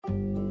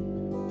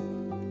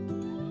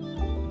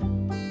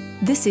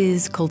This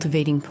is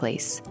Cultivating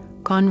Place,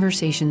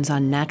 conversations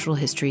on natural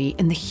history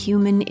and the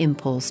human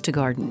impulse to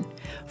garden.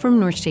 From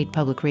North State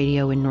Public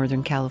Radio in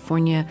Northern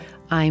California,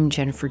 I'm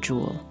Jennifer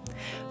Jewell.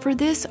 For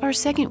this, our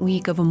second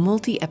week of a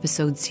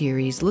multi-episode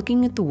series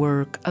looking at the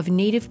work of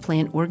native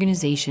plant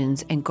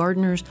organizations and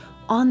gardeners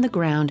on the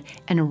ground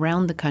and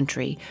around the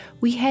country,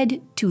 we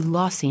head to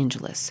Los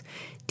Angeles.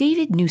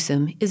 David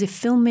Newsom is a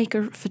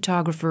filmmaker,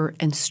 photographer,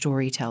 and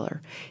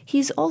storyteller.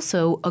 He's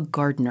also a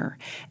gardener,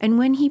 and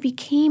when he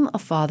became a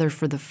father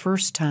for the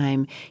first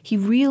time, he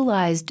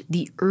realized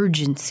the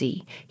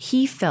urgency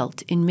he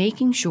felt in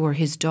making sure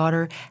his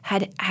daughter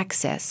had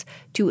access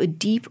to a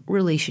deep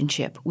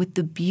relationship with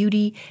the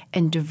beauty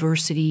and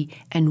diversity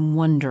and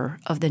wonder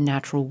of the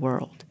natural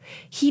world.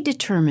 He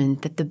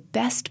determined that the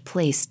best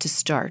place to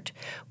start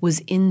was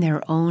in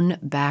their own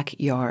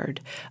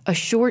backyard, a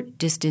short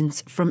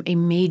distance from a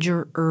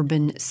major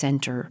urban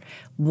center,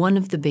 one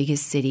of the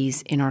biggest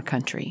cities in our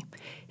country.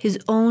 His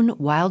own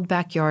wild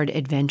backyard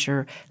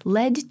adventure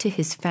led to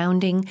his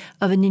founding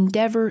of an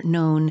endeavor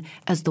known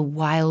as the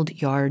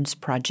Wild Yards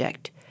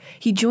Project.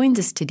 He joins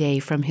us today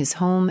from his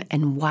home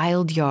and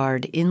wild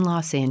yard in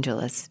Los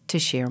Angeles to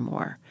share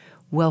more.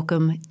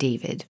 Welcome,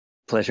 David.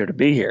 Pleasure to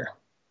be here.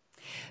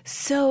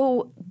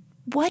 So,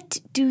 what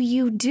do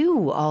you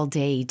do all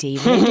day,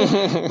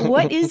 David?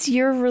 What is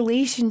your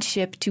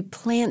relationship to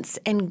plants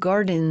and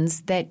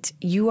gardens that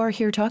you are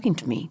here talking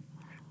to me?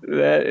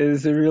 That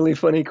is a really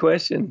funny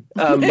question.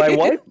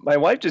 My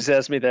wife just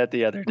asked me that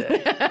the other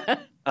day.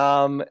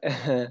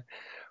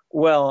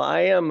 Well,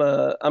 I'm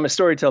a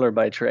storyteller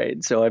by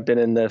trade, so I've been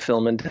in the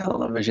film and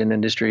television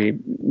industry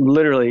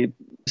literally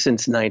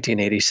since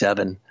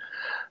 1987.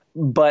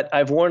 But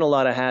I've worn a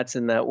lot of hats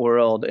in that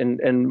world.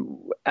 And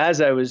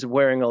as I was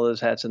wearing all those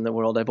hats in the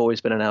world, I've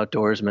always been an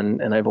outdoorsman,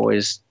 and I've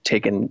always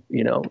taken,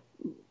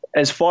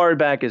 as far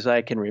back as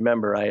I can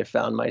remember, I have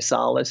found my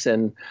solace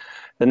in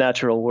the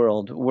natural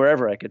world,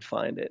 wherever I could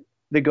find it.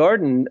 The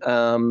garden,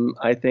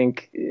 I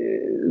think,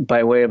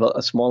 by way of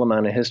a small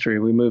amount of history,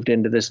 we moved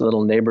into this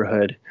little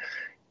neighborhood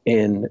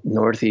in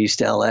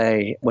Northeast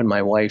LA when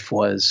my wife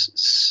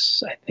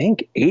was, I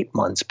think, 8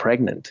 months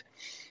pregnant.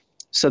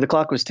 So the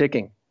clock was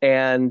ticking.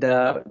 And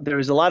there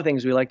was a lot of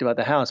things we liked about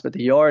the house, but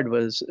the yard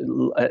was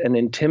an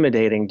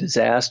intimidating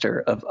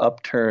disaster of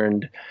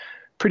upturned,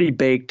 pretty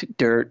baked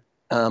dirt,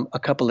 a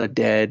couple of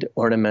dead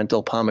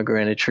ornamental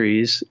pomegranate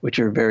trees, which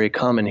are very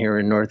common here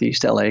in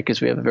Northeast LA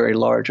because we have a very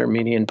large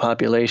Armenian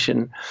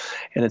population,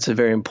 and it's a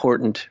very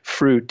important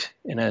fruit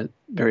and a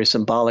very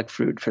symbolic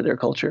fruit for their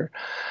culture.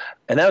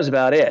 And that was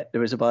about it. There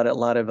was about a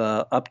lot of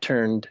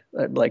upturned,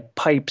 like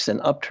pipes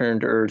and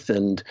upturned earth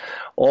and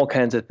all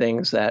kinds of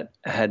things that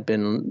had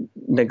been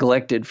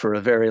neglected for a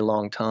very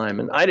long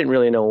time. And I didn't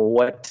really know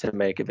what to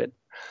make of it.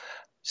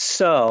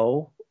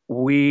 So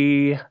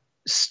we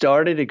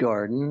started a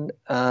garden.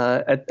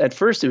 At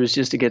first, it was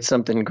just to get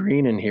something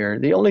green in here.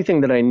 The only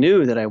thing that I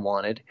knew that I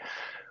wanted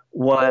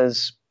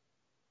was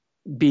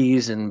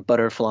bees and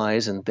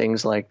butterflies and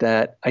things like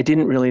that. I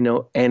didn't really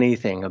know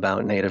anything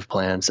about native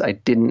plants. I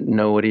didn't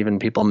know what even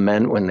people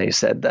meant when they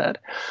said that.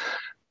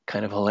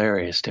 Kind of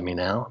hilarious to me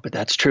now, but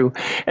that's true.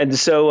 And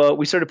so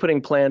we started putting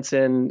plants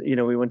in,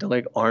 we went to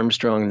like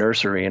Armstrong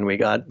Nursery and we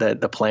got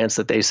the plants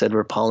that they said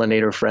were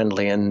pollinator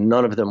friendly, and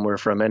none of them were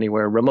from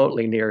anywhere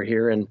remotely near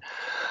here.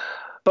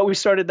 But we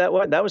started that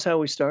way. That was how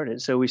we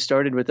started. So we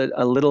started with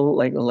a little,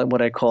 like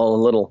what I call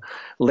a little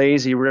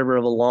lazy river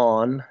of a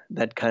lawn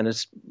that kind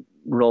of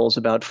rolls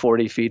about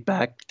 40 feet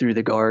back through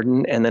the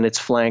garden, and then it's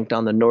flanked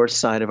on the north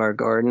side of our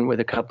garden with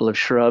a couple of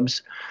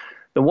shrubs.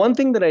 The one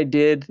thing that I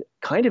did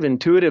kind of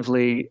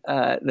intuitively,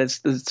 that's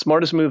the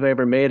smartest move I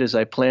ever made, is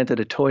I planted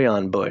a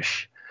toyon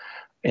bush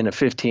in a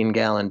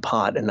 15-gallon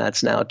pot, and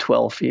that's now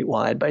 12 feet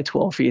wide by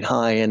 12 feet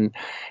high, and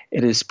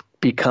it has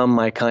become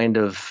my kind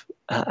of,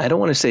 I don't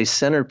want to say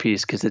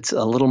centerpiece because it's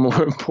a little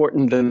more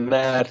important than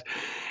that.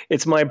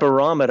 It's my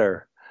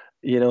barometer.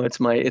 It's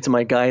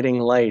my guiding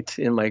light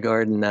in my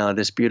garden now,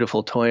 this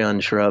beautiful toyon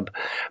shrub.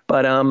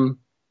 But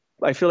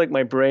I feel like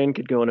my brain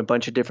could go in a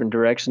bunch of different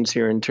directions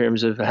here in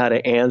terms of how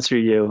to answer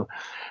you.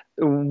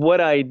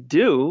 What I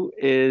do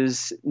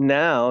is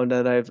now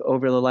that I've,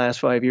 over the last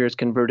 5 years,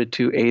 converted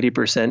to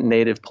 80%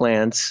 native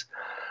plants.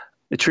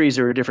 The trees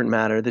are a different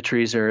matter. The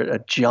trees are a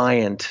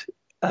giant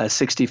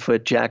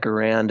 60-foot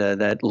jacaranda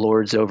that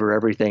lords over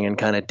everything and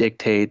kind of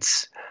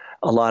dictates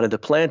a lot of the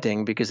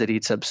planting because it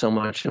eats up so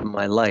much of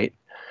my light.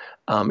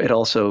 It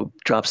also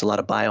drops a lot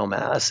of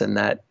biomass, and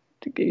that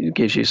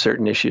gives you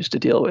certain issues to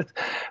deal with.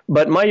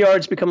 But my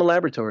yard's become a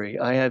laboratory.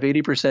 I have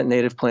 80%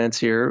 native plants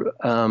here,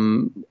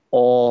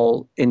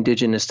 all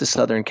indigenous to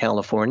Southern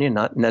California,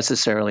 not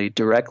necessarily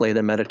directly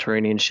the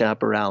Mediterranean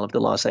chaparral of the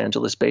Los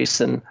Angeles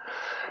basin,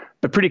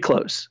 but pretty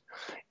close.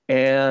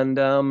 And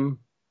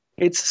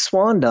it's a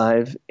swan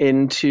dive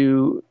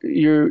into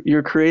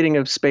you're creating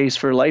a space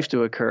for life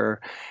to occur.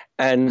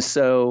 And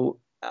so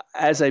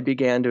as I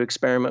began to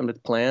experiment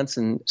with plants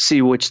and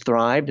see which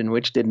thrived and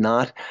which did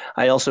not,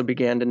 I also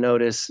began to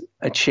notice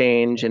a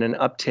change and an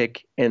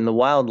uptick in the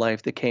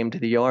wildlife that came to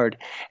the yard.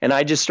 And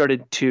I just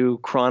started to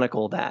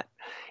chronicle that.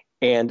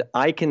 And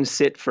I can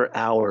sit for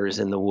hours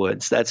in the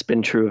woods. That's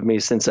been true of me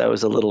since I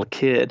was a little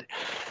kid.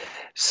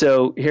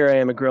 So here I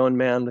am, a grown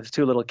man with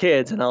two little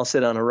kids, and I'll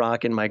sit on a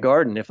rock in my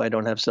garden if I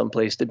don't have some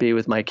place to be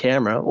with my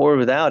camera or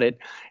without it,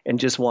 and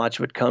just watch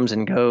what comes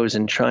and goes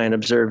and try and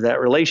observe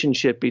that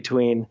relationship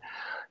between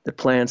the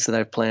plants that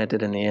I've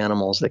planted and the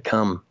animals that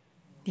come.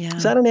 Yeah.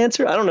 Is that an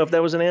answer? I don't know if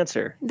that was an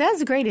answer.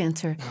 That's a great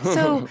answer.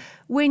 So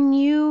when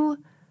you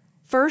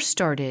first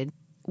started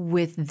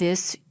with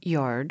this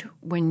yard,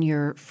 when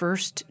your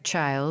first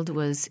child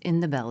was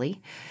in the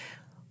belly,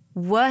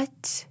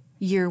 what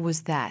year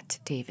was that,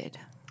 David?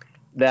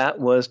 That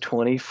was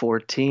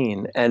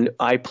 2014. And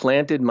I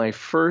planted my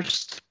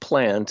first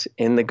plant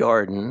in the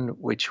garden,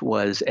 which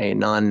was a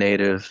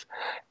non-native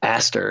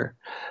aster.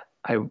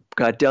 I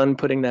got done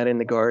putting that in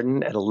the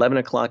garden at 11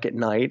 o'clock at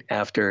night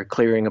after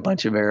clearing a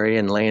bunch of area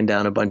and laying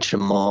down a bunch of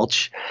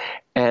mulch.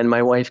 And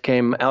my wife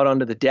came out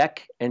onto the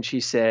deck and she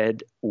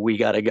said, "We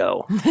got to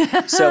go."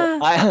 So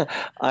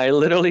I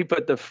literally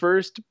put the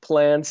first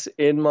plants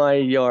in my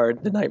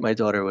yard the night my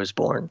daughter was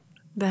born.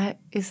 That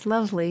is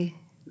lovely.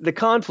 The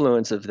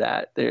confluence of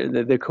that,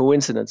 the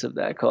coincidence of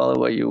that, call it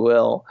what you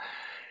will,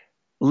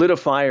 lit a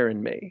fire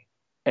in me.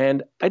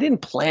 And I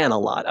didn't plan a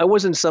lot. I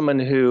wasn't someone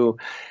who,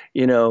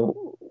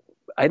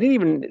 I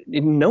didn't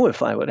know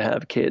if I would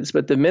have kids.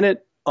 But the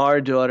minute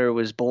our daughter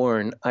was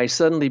born, I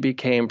suddenly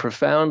became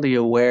profoundly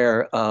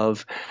aware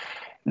of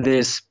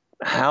this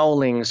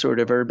howling sort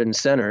of urban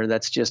center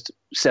that's just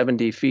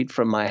 70 feet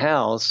from my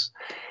house,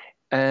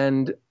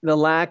 and the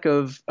lack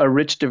of a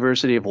rich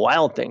diversity of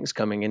wild things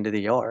coming into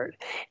the yard.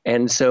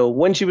 And so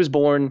when she was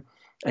born,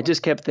 I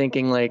just kept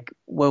thinking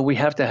well, we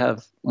have to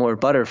have more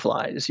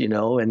butterflies,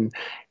 and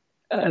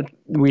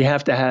we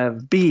have to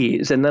have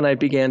bees. And then I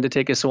began to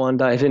take a swan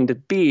dive into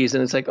bees.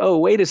 And it's oh,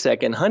 wait a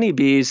second,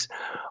 honeybees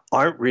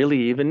aren't really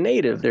even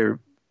native. They're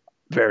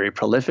very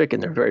prolific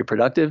and they're very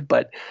productive,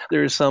 but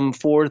there's some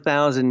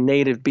 4,000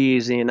 native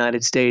bees in the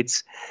United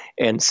States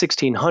and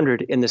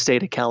 1,600 in the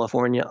state of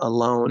California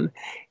alone.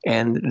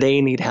 And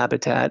they need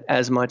habitat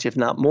as much, if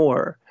not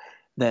more,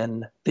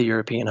 than the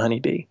European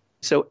honeybee.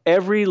 So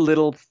every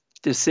little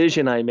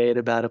decision I made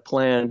about a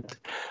plant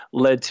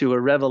led to a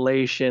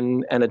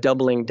revelation and a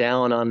doubling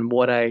down on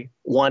what I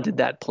wanted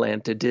that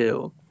plant to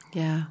do.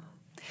 Yeah.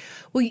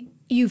 Well,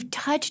 you've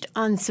touched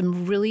on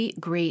some really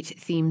great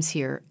themes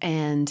here.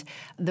 And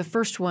the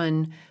first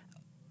one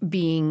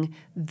being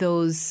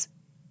those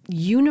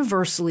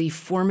universally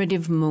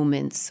formative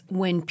moments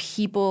when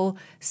people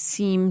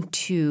seem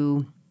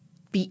to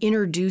be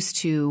introduced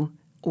to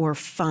or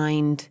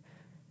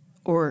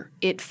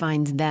it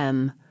finds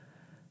them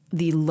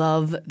the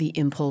love, the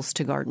impulse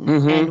to garden.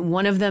 Mm-hmm. And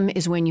one of them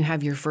is when you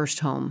have your first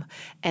home.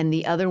 And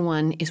the other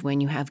one is when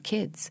you have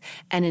kids.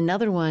 And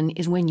another one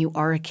is when you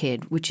are a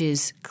kid, which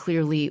is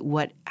clearly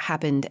what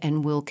happened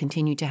and will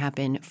continue to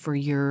happen for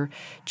your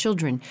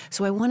children.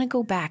 So I want to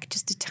go back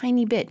just a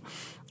tiny bit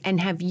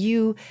and have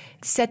you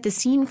set the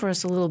scene for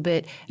us a little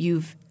bit.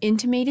 You've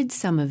intimated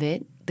some of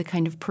it, the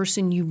kind of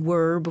person you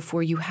were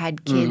before you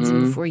had kids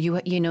and before you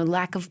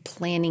lack of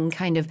planning,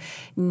 kind of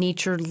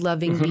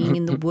nature-loving, being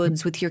in the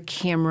woods with your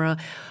camera.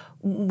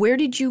 Where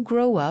did you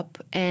grow up,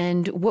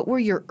 and what were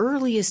your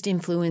earliest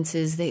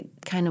influences that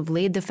kind of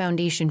laid the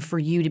foundation for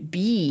you to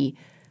be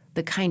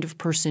the kind of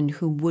person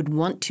who would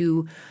want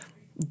to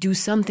do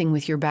something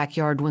with your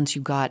backyard once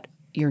you got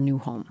your new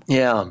home?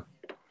 Yeah.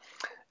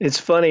 It's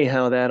funny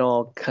how that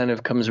all kind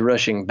of comes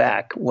rushing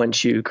back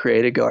once you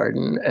create a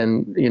garden.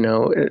 And,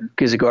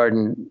 because a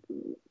garden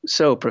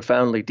so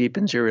profoundly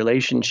deepens your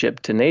relationship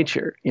to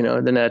nature,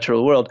 the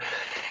natural world.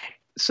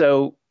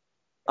 So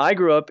I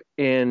grew up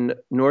in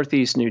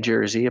Northeast New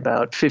Jersey,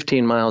 about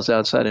 15 miles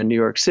outside of New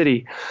York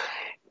City,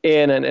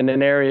 in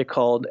an area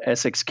called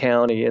Essex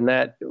County. And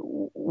that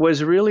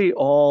was really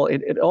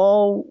it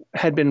all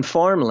had been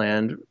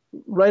farmland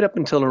right up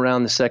until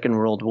around the Second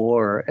World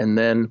War. And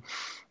then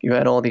you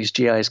had all these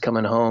GIs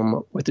coming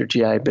home with their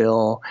GI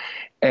Bill,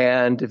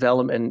 and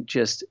development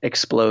just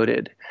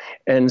exploded.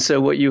 And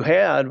so what you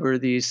had were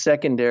these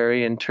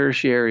secondary and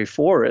tertiary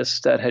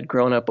forests that had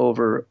grown up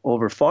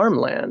over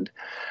farmland.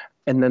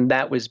 And then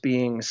that was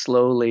being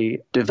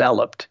slowly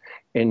developed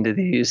into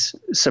these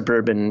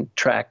suburban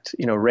tract,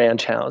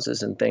 ranch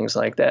houses and things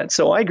like that.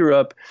 So I grew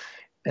up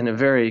in a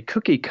very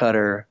cookie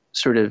cutter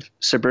sort of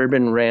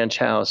suburban ranch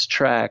house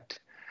tract,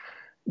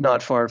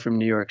 not far from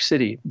New York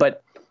City.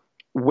 But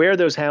where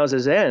those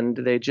houses end,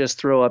 they just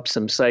throw up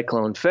some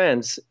cyclone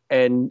fence,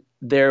 and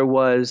there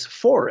was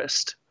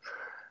forest.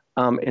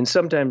 And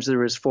sometimes there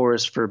was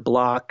forest for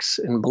blocks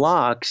and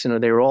blocks.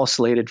 They were all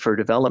slated for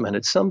development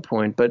at some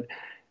point. But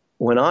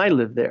when I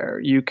lived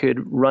there, I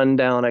could run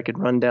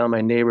down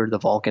my neighbor, the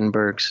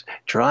Valkenberg's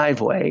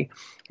driveway,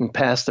 and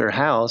pass their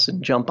house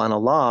and jump on a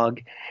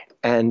log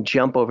and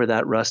jump over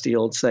that rusty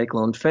old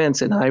cyclone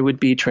fence, and I would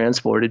be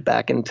transported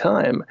back in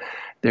time.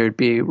 There'd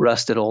be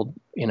rusted old,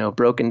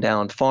 broken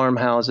down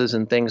farmhouses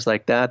and things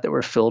like that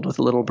were filled with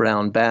little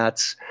brown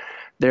bats.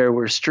 There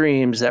were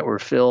streams that were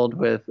filled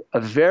with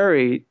a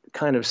very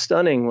kind of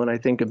stunning, when I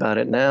think about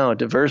it now,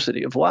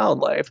 diversity of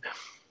wildlife.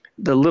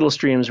 The little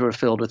streams were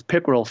filled with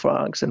pickerel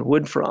frogs and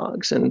wood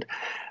frogs and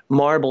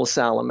marble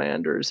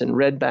salamanders and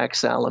redback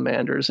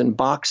salamanders and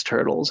box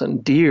turtles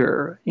and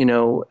deer,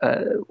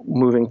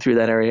 moving through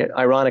that area.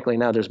 Ironically,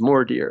 now there's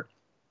more deer.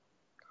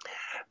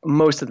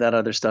 Most of that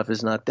other stuff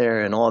is not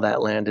there, and all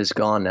that land is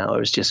gone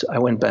now. I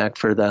went back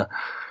for the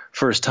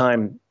first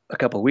time a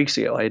couple of weeks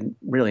ago. I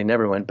really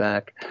never went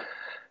back.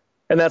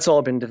 And that's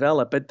all been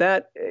developed.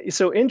 But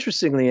so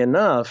interestingly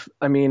enough,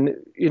 I mean,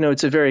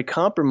 it's a very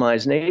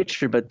compromised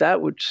nature, but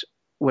that which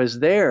was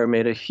there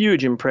made a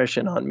huge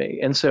impression on me.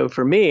 And so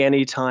for me,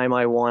 anytime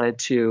I wanted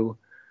to,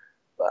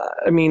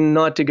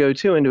 not to go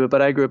too into it,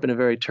 but I grew up in a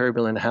very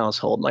turbulent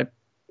household.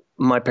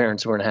 My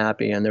parents weren't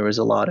happy, and there was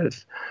a lot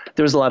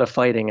of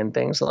fighting and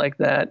things like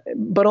that.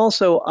 But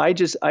also, I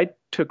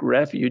took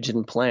refuge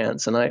in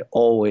plants, and I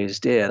always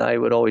did. I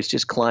would always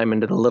just climb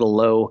into the little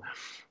low,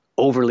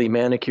 overly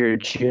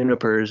manicured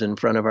junipers in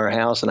front of our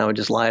house, and I would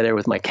just lie there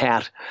with my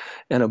cat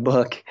and a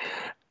book.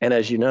 And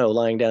as you know,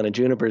 lying down in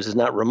junipers is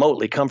not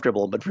remotely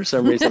comfortable, but for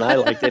some reason I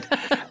liked it.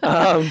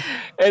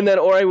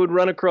 Or I would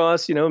run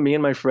across, me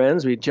and my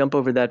friends, we'd jump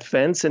over that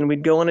fence and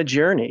we'd go on a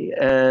journey.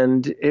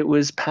 And it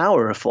was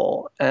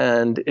powerful.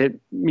 And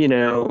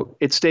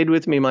it stayed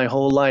with me my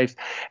whole life.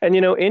 And,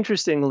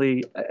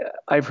 interestingly,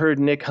 I've heard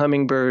Nick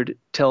Hummingbird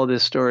tell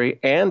this story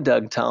and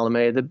Doug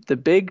Tolomei, the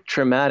big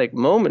traumatic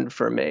moment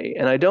for me.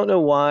 And I don't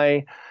know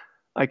why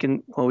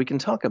we can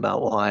talk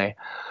about why.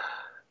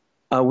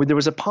 There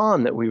was a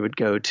pond that we would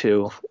go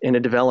to in a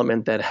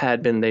development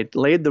that they'd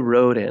laid the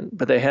road in,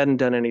 but they hadn't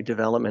done any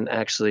development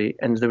actually.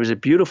 And there was a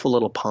beautiful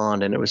little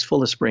pond, and it was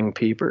full of spring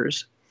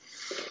peepers.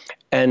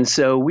 And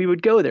so we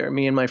would go there,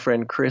 me and my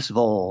friend Chris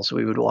Voles.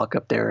 We would walk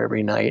up there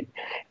every night,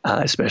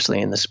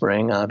 especially in the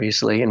spring,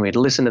 obviously, and we'd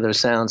listen to those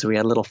sounds. We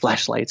had little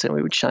flashlights, and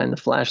we would shine the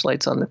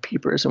flashlights on the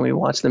peepers, and we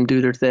watched them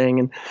do their thing.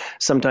 And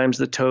sometimes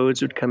the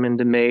toads would come in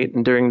to mate,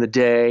 and during the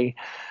day,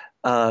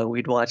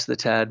 we'd watch the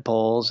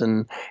tadpoles,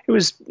 and it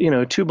was,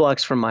 2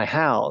 blocks from my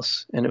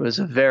house, and it was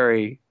a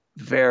very,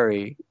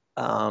 very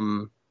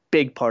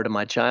big part of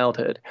my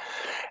childhood.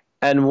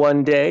 And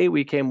one day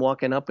we came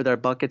walking up with our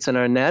buckets and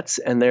our nets,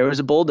 and there was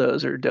a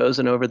bulldozer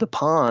dozing over the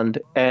pond,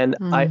 and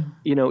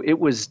it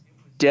was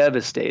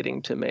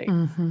devastating to me.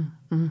 Mm-hmm,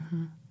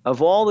 mm-hmm.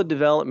 Of all the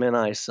development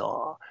I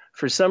saw,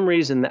 for some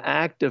reason, the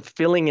act of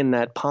filling in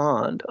that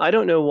pond, I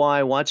don't know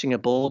why watching a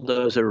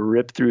bulldozer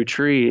rip through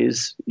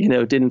trees,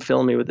 didn't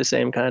fill me with the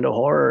same kind of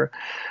horror.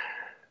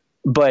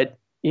 But,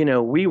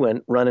 we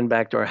went running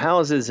back to our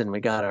houses, and we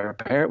got our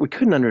parent. We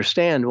couldn't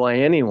understand why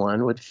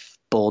anyone would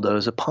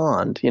bulldoze a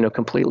pond,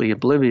 completely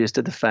oblivious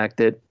to the fact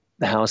that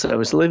the house that I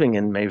was living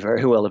in may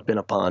very well have been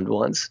a pond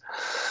once.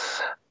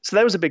 So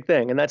that was a big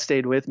thing, and that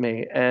stayed with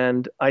me.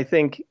 And I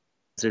think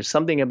there's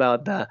something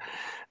about the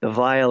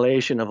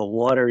violation of a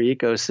water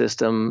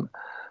ecosystem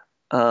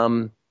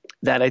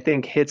that I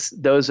think hits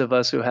those of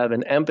us who have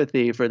an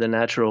empathy for the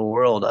natural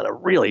world on a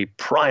really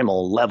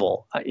primal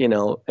level.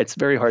 It's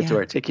very hard to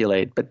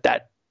articulate, but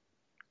that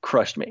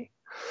crushed me.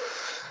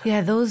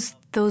 Yeah, those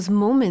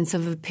moments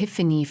of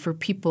epiphany for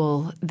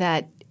people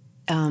that,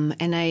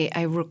 and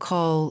I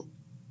recall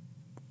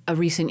a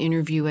recent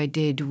interview I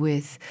did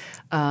with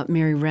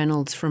Mary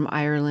Reynolds from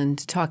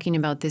Ireland talking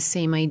about this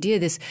same idea,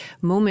 this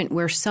moment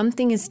where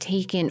something is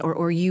taken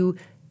or you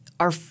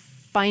are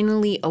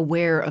finally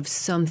aware of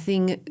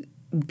something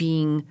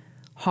being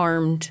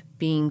harmed,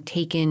 being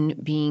taken,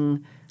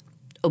 being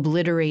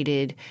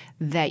obliterated,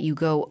 that you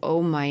go,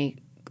 oh my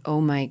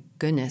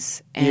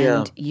goodness,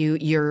 and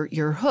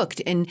you're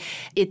hooked. And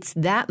it's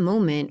that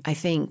moment, I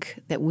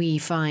think, that we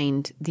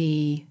find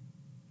the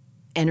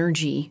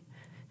energy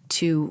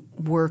to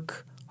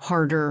work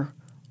harder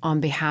on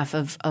behalf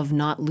of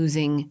not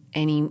losing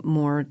any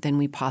more than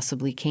we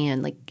possibly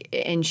can.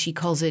 And she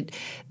calls it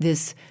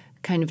this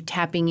kind of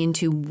tapping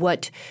into,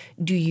 what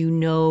do you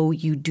know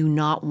you do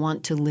not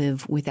want to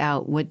live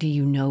without? What do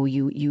you know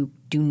you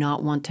do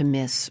not want to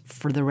miss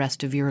for the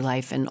rest of your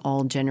life and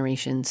all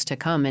generations to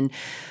come? And,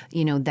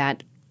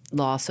 that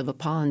loss of a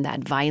pond,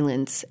 that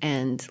violence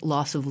and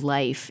loss of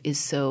life is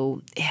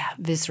so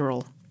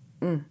visceral.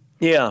 Mm.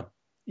 Yeah.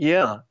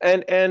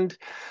 And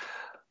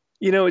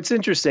it's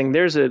interesting.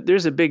 There's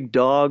a big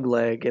dog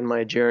leg in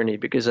my journey,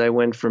 because I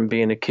went from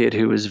being a kid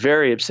who was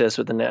very obsessed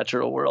with the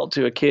natural world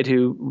to a kid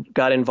who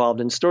got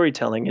involved in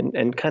storytelling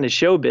and kind of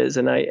showbiz.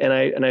 And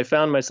I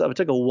found myself, it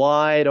took a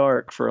wide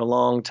arc for a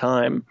long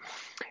time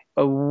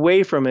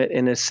away from it,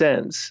 in a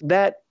sense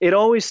that it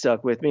always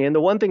stuck with me. And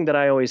the one thing that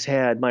I always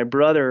had, my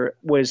brother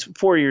was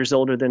 4 years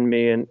older than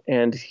me,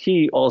 and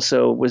he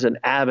also was an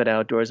avid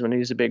outdoorsman. He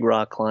was a big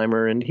rock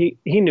climber, and he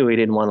knew he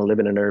didn't want to live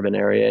in an urban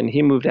area, and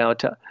he moved out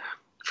to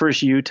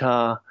first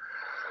Utah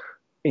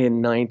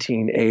in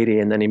 1980,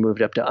 and then he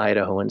moved up to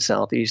Idaho and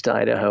southeast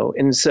Idaho.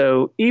 And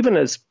so even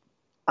as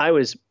I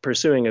was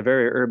pursuing a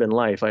very urban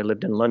life, I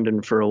lived in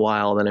London for a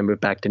while, then I moved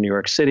back to New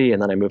York City,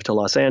 and then I moved to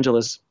Los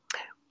Angeles,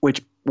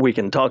 which we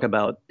can talk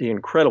about the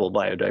incredible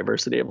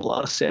biodiversity of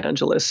Los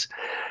Angeles.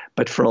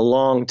 But for a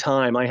long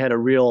time,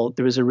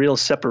 there was a real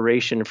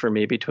separation for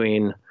me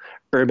between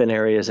urban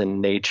areas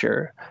and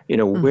nature.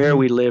 Where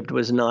we lived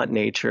was not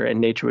nature,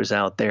 and nature was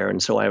out there.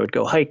 And so I would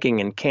go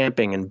hiking and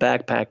camping and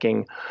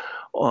backpacking,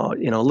 a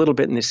little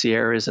bit in the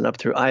Sierras and up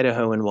through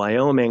Idaho and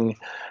Wyoming,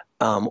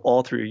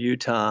 all through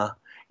Utah.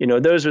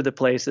 Those are the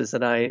places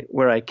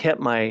where I kept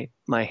my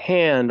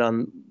hand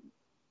on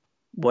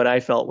what I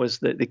felt was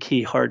the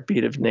key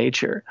heartbeat of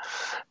nature.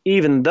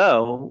 Even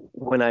though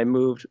when I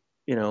moved,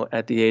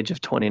 at the age of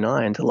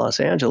 29 to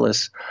Los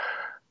Angeles,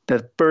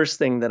 the first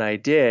thing that I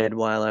did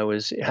while I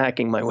was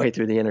hacking my way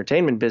through the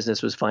entertainment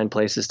business was find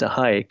places to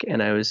hike.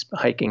 And I was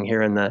hiking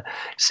here in the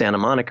Santa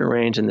Monica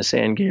Range and the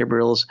San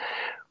Gabriels.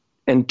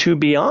 And to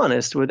be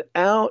honest,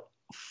 without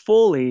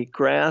fully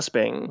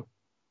grasping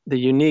the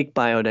unique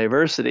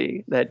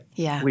biodiversity that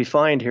we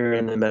find here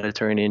in the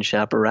Mediterranean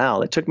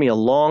chaparral, it took me a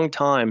long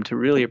time to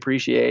really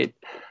appreciate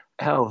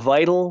how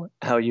vital,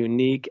 how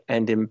unique,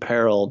 and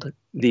imperiled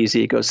these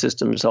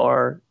ecosystems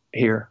are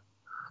here.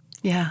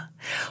 Yeah.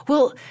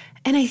 Well,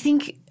 and I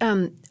think,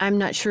 I'm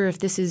not sure if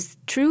this is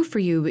true for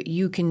you, but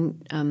you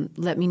can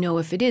let me know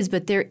if it is.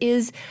 But there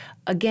is,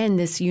 again,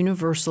 this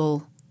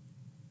universal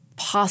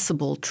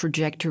possible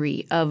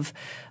trajectory of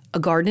a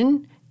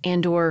garden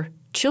and or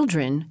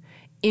children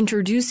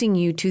introducing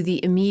you to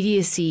the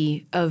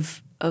immediacy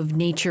of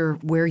nature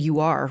where you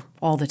are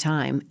all the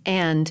time,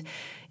 and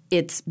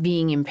it's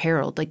being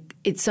imperiled. Like,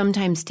 it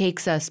sometimes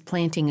takes us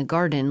planting a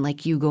garden,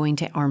 like you going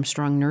to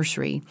Armstrong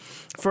Nursery,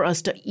 for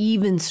us to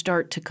even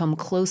start to come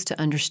close to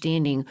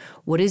understanding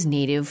what is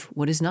native,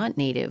 what is not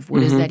native, what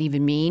does that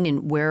even mean,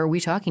 and where are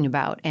we talking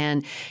about?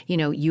 And,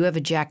 you have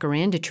a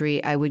jacaranda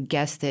tree. I would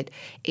guess that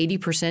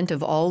 80%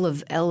 of all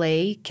of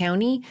L.A.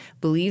 County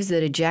believes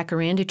that a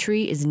jacaranda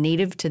tree is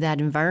native to that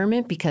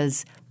environment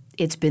because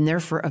it's been there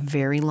for a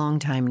very long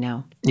time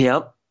now.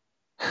 Yep.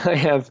 I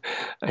have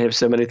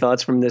so many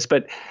thoughts from this,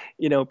 but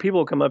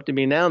people come up to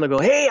me now and they go,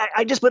 "Hey,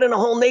 I just put in a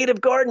whole native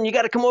garden. You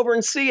got to come over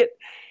and see it."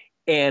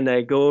 And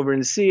I go over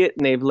and see it,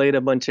 and they've laid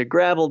a bunch of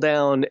gravel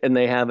down, and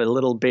they have a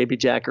little baby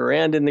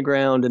jacaranda in the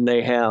ground, and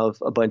they have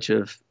a bunch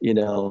of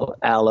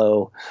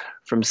aloe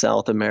from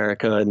South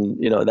America, and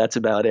that's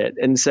about it.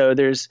 And so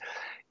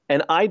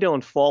and I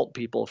don't fault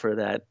people for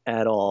that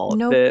at all.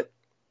 Nope. That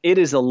it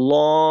is a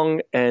long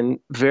and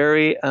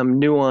very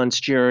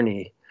nuanced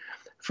journey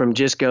from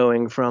just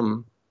going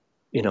from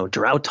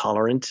drought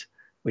tolerant,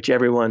 which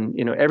everyone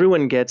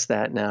gets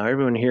that now.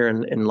 Everyone here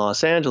in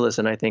Los Angeles,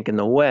 and I think in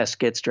the West,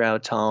 gets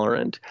drought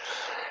tolerant.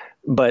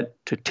 But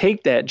to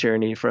take that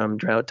journey from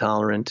drought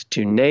tolerant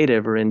to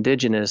native or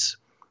indigenous,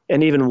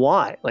 and even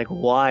why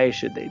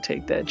should they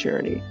take that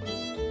journey?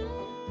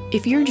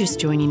 If you're just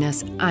joining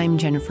us, I'm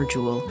Jennifer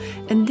Jewell,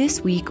 and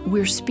this week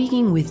we're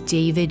speaking with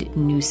David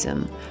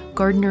Newsom,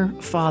 gardener,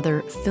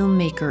 father,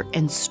 filmmaker,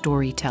 and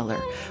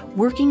storyteller,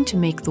 working to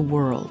make the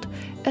world,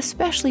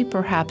 especially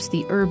perhaps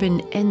the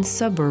urban and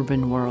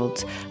suburban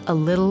worlds, a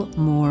little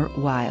more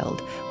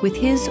wild, with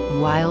his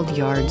Wild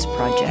Yards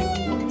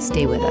project.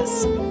 Stay with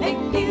us. Make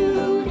beauty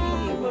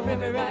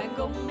wherever I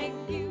go, make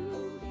beauty.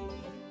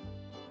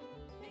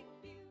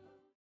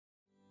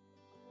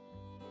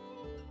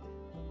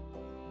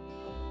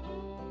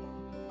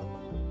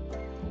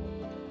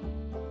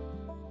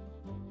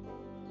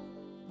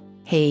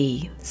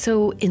 Hey,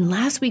 so in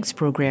last week's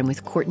program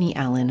with Courtney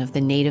Allen of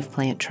the Native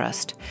Plant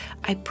Trust,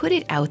 I put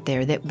it out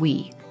there that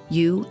we,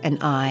 you and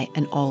I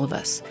and all of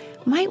us,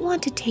 might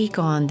want to take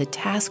on the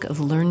task of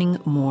learning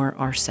more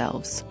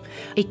ourselves.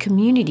 A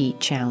community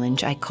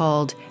challenge I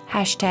called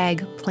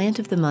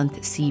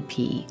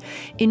 #PlantOfTheMonthCP,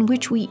 in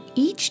which we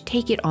each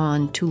take it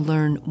on to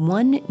learn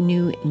one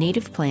new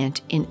native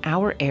plant in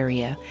our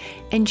area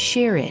and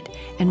share it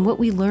and what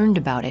we learned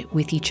about it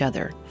with each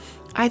other,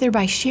 either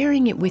by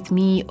sharing it with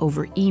me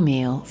over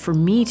email for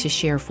me to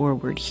share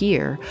forward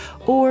here,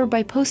 or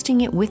by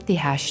posting it with the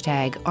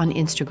hashtag on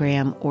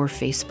Instagram or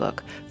Facebook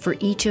for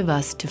each of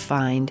us to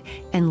find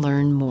and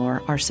learn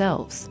more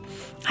ourselves.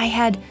 I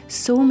had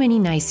so many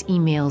nice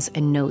emails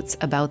and notes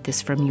about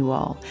this from you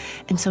all,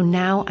 and so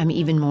now I'm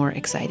even more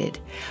excited.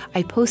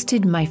 I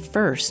posted my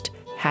first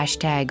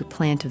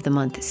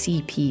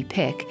 #PlantOfTheMonthCP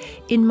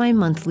pick in my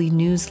monthly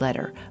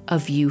newsletter, A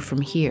View From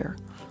Here.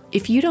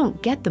 If you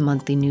don't get the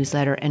monthly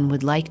newsletter and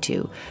would like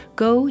to,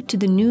 go to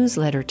the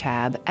newsletter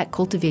tab at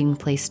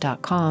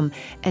cultivatingplace.com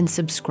and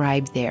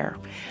subscribe there.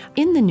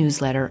 In the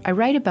newsletter, I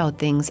write about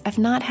things I've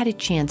not had a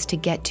chance to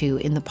get to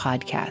in the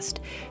podcast,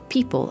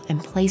 people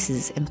and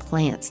places and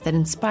plants that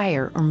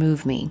inspire or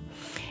move me.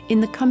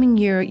 In the coming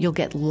year, you'll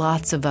get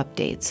lots of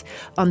updates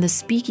on the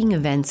speaking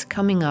events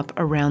coming up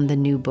around the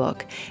new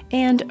book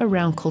and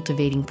around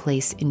Cultivating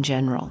Place in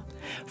general.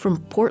 From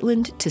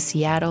Portland to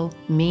Seattle,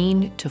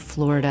 Maine to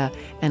Florida,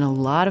 and a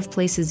lot of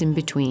places in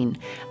between,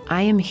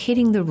 I am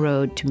hitting the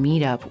road to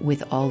meet up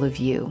with all of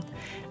you.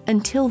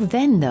 Until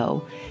then,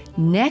 though,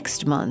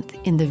 next month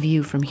in the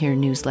View From Here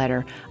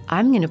newsletter,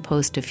 I'm going to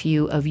post a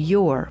few of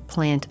your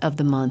Plant of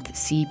the Month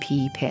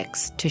CP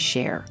picks to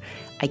share.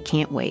 I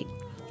can't wait.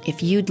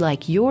 If you'd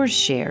like yours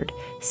shared,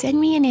 send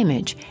me an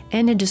image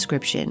and a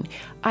description,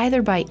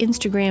 either by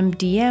Instagram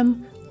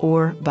DM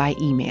or by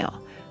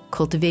email.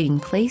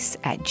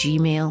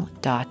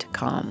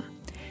 cultivatingplace@gmail.com.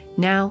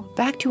 Now,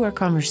 back to our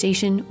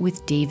conversation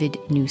with David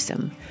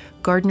Newsom,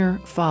 gardener,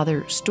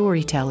 father,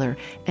 storyteller,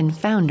 and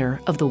founder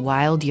of the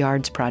Wild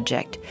Yards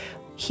Project.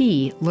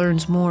 He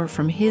learns more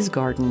from his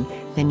garden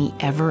than he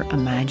ever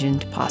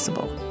imagined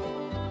possible.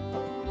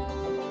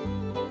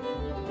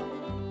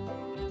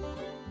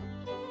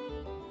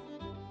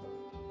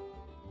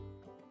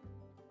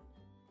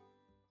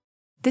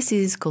 This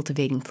is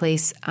Cultivating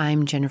Place.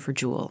 I'm Jennifer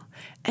Jewell,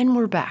 and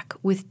we're back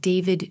with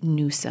David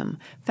Newsom,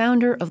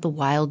 founder of the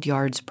Wild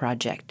Yards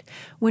Project.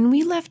 When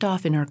we left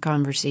off in our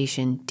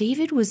conversation,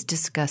 David was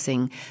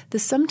discussing the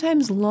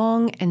sometimes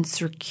long and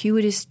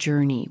circuitous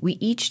journey we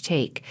each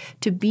take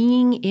to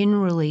being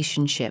in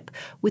relationship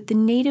with the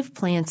native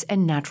plants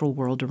and natural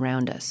world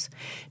around us.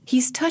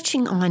 He's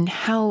touching on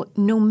how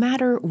no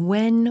matter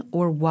when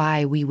or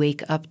why we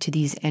wake up to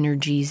these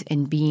energies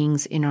and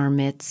beings in our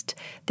midst,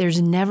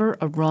 there's never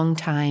a wrong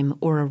time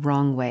or a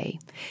wrong way.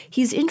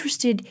 He's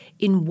interested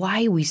in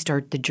why we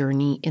start the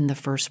journey in the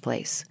first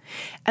place.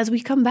 As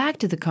we come back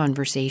to the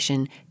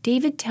conversation,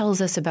 David tells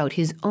us about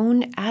his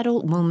own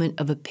adult moment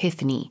of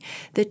epiphany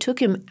that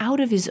took him out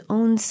of his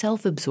own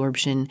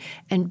self-absorption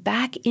and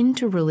back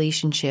into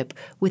relationship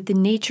with the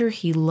nature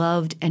he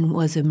loved and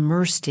was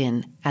immersed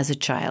in as a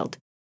child.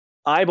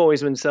 I've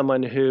always been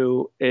someone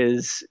who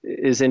is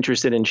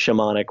interested in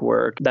shamanic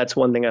work. That's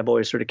one thing I've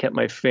always sort of kept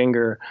my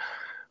finger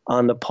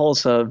on the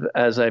pulse of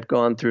as I've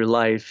gone through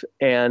life.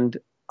 And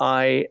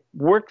I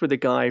worked with a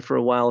guy for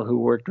a while who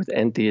worked with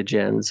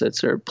entheogens,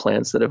 that's are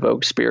plants that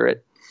evoke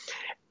spirit.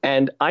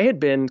 And I had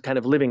been kind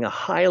of living a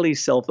highly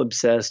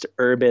self-obsessed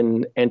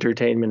urban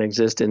entertainment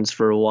existence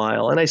for a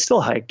while. And I still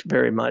hiked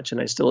very much,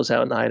 and I still was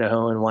out in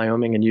Idaho and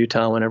Wyoming and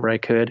Utah whenever I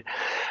could.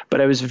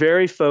 But I was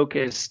very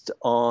focused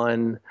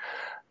on,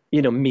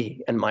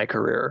 me and my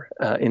career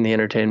in the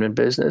entertainment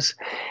business.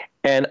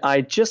 And I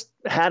just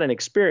had an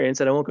experience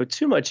that I won't go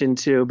too much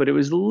into, but it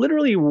was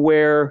literally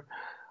where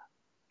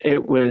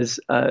it was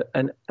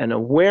an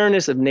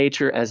awareness of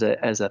nature as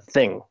a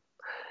thing,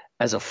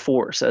 as a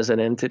force, as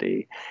an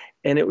entity.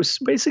 And it was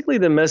basically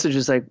the message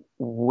is like,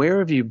 where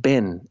have you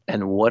been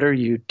and what are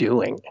you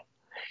doing?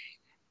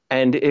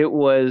 And it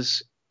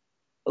was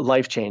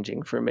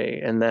life-changing for me.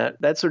 And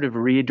that sort of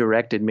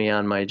redirected me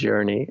on my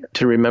journey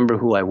to remember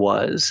who I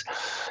was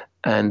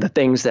and the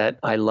things that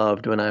I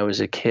loved when I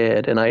was a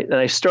kid. And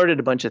I started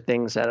a bunch of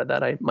things out of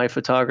that. My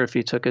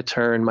photography took a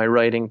turn, my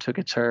writing took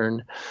a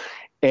turn.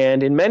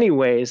 And in many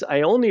ways,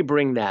 I only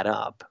bring that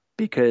up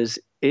because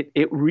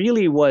it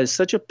really was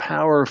such a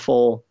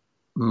powerful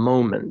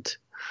moment.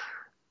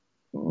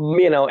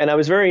 And I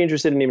was very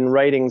interested in even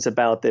writings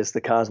about this, The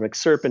Cosmic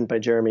Serpent by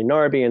Jeremy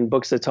Narby, and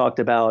books that talked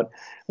about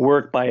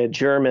work by a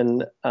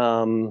German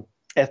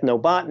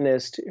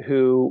ethnobotanist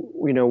who,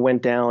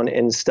 went down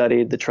and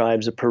studied the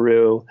tribes of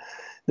Peru,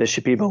 the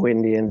Shipibo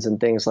Indians and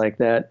things like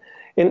that.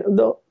 And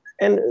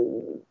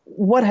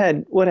what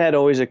had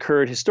always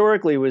occurred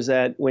historically was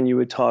that when you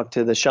would talk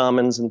to the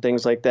shamans and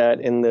things like that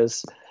in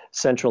this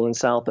Central and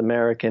South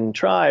American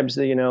tribes,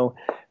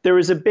 there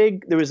was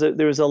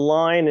a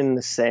line in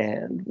the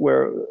sand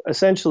where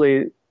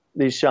essentially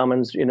these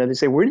shamans, they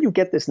say, where do you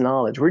get this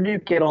knowledge? Where do you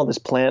get all this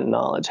plant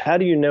knowledge? How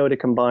do you know to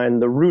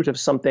combine the root of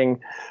something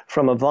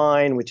from a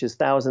vine, which is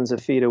thousands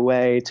of feet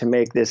away, to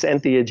make this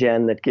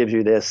entheogen that gives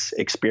you this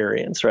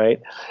experience,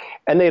 right?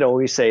 And they'd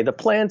always say, the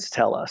plants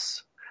tell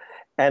us.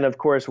 And of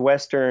course,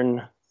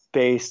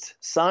 Western-based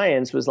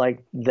science was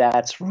like,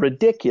 that's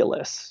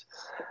ridiculous.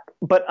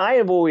 But I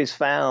have always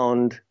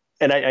found,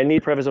 and I need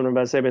to preface what I'm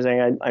about to say by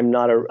saying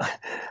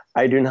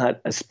I do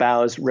not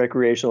espouse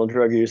recreational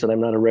drug use, and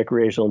I'm not a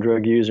recreational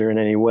drug user in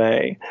any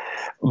way.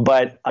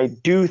 But I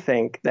do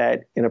think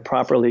that in a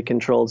properly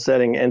controlled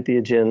setting,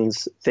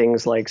 entheogens,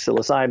 things like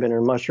psilocybin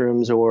or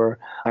mushrooms or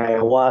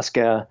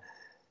ayahuasca,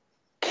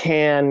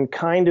 can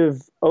kind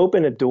of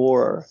open a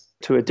door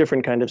to a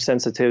different kind of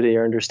sensitivity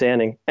or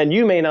understanding. And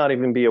you may not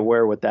even be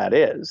aware what that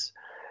is,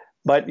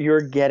 but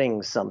you're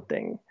getting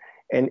something.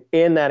 And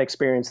in that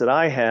experience that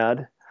I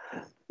had,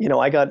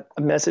 I got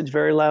a message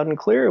very loud and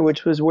clear,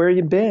 which was where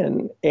you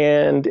been.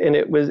 And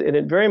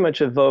it very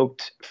much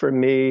evoked for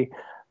me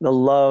the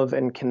love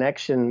and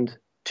connection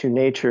to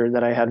nature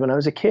that I had when I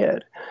was a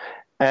kid.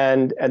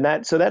 And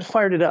that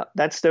fired it up.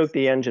 That stoked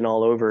the engine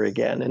all over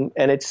again.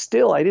 And it's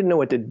still, I didn't know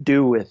what to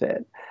do with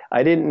it.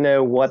 I didn't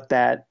know what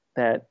that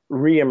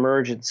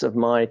reemergence of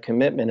my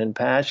commitment and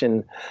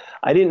passion,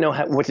 I didn't know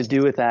what to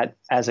do with that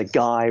as a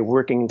guy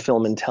working in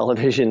film and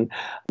television,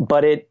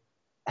 but it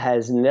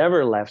has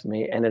never left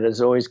me, and it has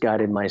always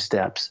guided my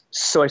steps.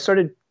 So I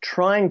started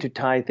trying to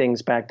tie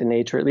things back to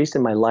nature, at least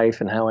in my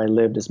life and how I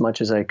lived as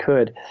much as I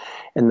could.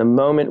 And the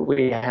moment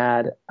we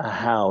had a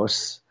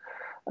house,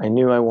 I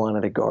knew I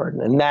wanted a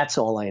garden, and that's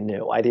all I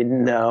knew. I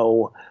didn't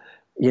know,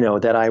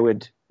 that I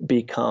would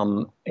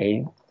become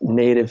a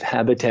native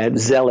habitat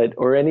zealot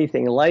or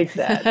anything like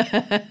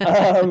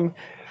that.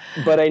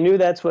 But I knew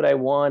that's what I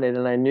wanted,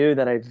 and I knew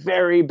that I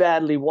very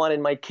badly wanted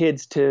my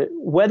kids to,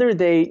 whether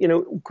they,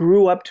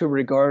 grew up to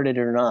regard it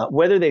or not,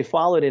 whether they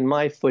followed in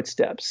my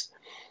footsteps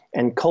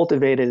and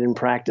cultivated and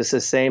practiced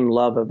the same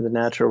love of the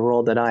natural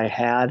world that I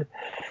had,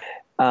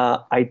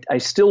 I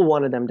still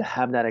wanted them to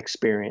have that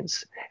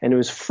experience. And it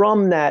was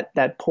from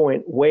that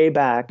point way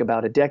back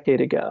about a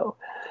decade ago,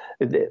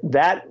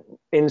 that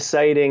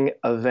inciting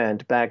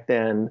event back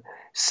then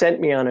sent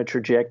me on a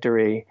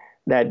trajectory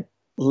that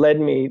led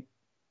me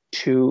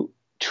to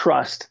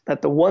trust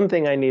that the one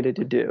thing I needed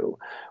to do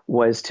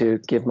was to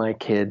give my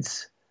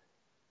kids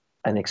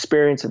an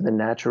experience of the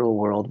natural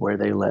world where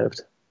they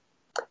lived.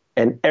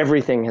 And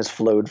everything has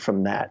flowed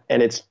from that.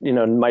 And it's,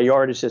 my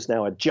yard is just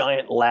now a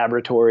giant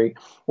laboratory.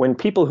 When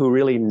people who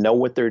really know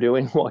what they're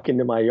doing walk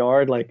into my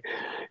yard, like,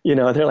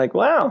 they're like,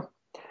 wow,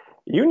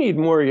 you need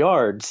more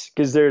yards.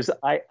 Because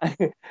I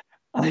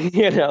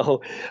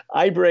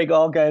break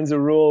all kinds of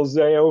rules.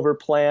 I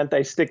overplant.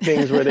 I stick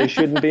things where they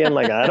shouldn't be. I'm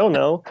like, I don't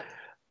know.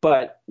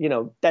 But,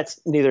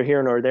 that's neither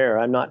here nor there.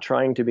 I'm not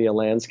trying to be a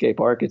landscape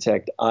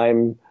architect.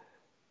 I'm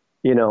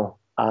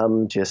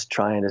just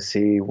trying to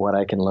see what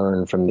I can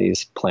learn from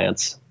these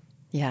plants.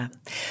 Yeah.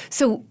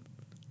 So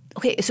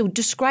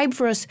describe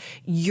for us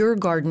your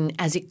garden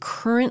as it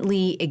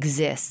currently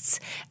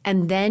exists.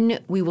 And then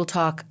we will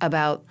talk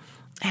about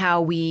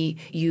how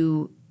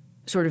you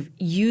sort of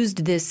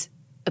used this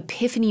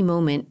epiphany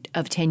moment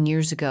of 10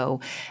 years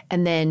ago.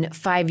 And then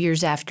 5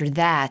 years after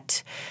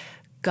that,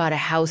 got a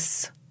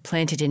house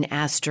planted in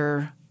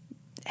aster,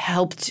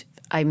 helped,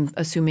 I'm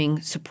assuming,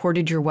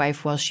 supported your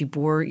wife while she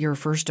bore your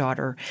first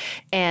daughter,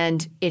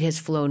 and it has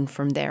flown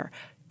from there.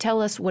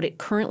 Tell us what it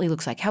currently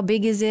looks like. How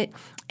big is it?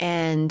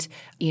 And,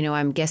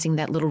 I'm guessing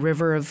that little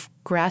river of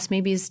grass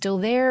maybe is still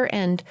there.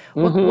 And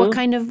what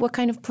kind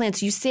of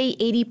plants? You say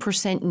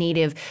 80%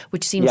 native,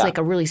 which seems like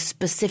a really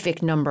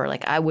specific number.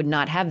 Like I would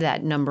not have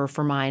that number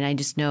for mine. I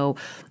just know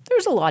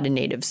there's a lot of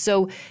natives.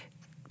 So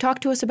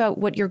talk to us about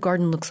what your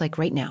garden looks like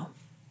right now.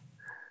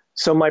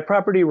 So my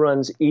property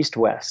runs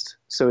east-west.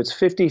 So it's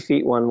 50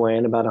 feet one way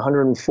and about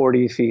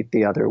 140 feet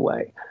the other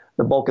way.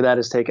 The bulk of that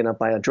is taken up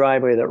by a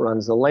driveway that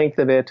runs the length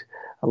of it,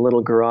 a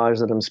little garage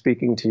that I'm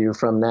speaking to you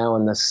from now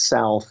in the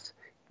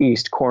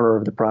southeast corner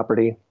of the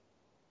property,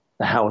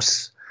 the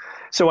house.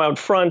 So out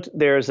front,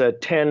 there's a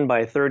 10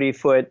 by 30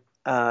 foot,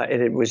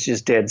 and it was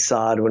just dead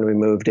sod when we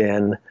moved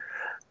in,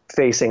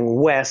 facing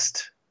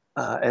west,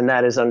 and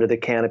that is under the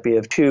canopy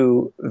of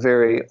two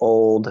very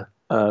old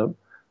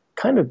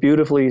kind of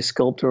beautifully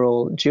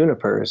sculptural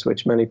junipers,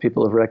 which many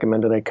people have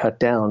recommended I cut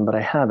down, but I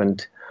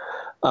haven't.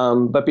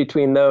 But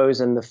between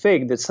those and the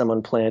fig that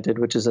someone planted,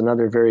 which is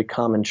another very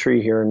common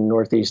tree here in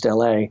Northeast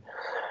LA,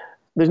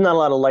 there's not a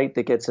lot of light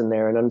that gets in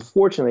there. And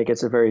unfortunately, it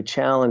gets a very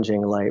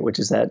challenging light, which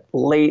is that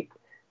late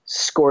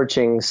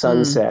scorching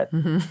sunset.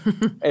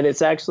 Mm-hmm. And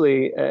it's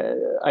actually,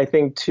 I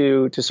think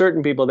to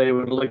certain people, they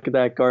would look at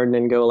that garden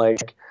and go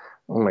like,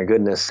 oh my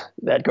goodness,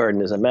 that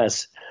garden is a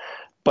mess.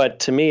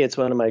 But to me, it's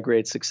one of my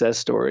great success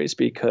stories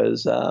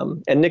because,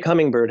 and Nick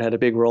Hummingbird had a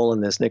big role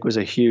in this. Nick was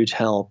a huge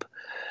help.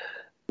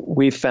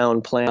 We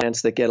found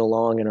plants that get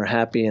along and are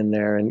happy in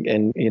there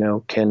and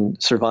can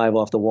survive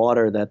off the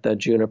water that the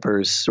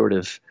junipers sort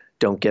of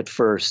don't get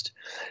first.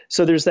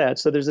 So there's that.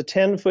 So there's a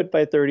 10 foot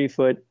by 30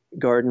 foot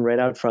garden right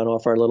out front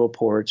off our little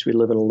porch. We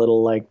live in a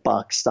little like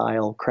box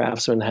style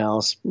craftsman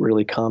house,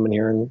 really common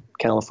here in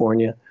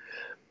California.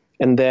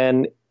 And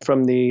then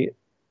from the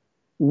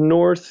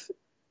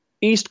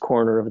northeast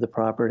corner of the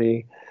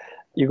property,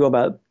 you go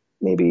about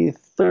maybe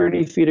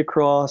 30 feet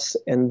across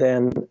and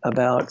then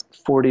about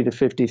 40 to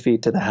 50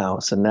 feet to the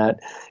house. And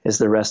that is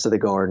the rest of the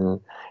garden.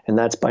 And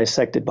that's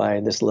bisected by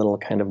this little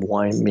kind of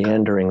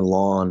meandering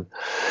lawn.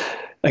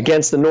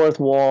 Against the north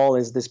wall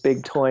is this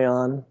big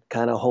toyon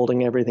kind of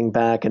holding everything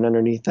back. And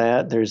underneath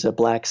that, there's a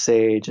black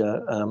sage,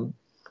 a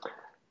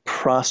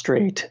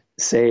prostrate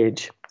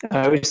sage.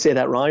 I always say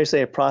that wrong. I always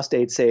say a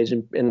prostate sage,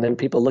 and then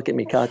people look at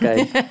me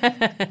cockeyed.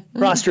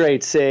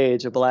 Prostrate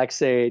sage, a black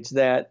sage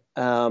that,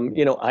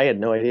 I had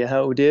no idea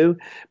how it would do,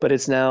 but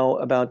it's now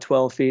about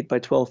 12 feet by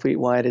 12 feet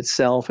wide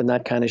itself, and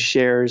that kind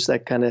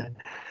of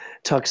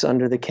tucks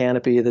under the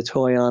canopy of the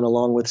toyon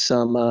along with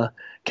some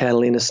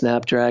Catalina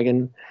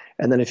snapdragon.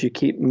 And then if you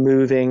keep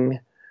moving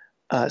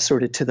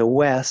sort of to the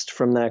west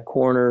from that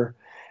corner,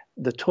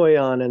 the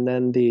toyon and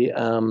then the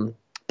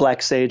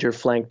black sage are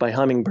flanked by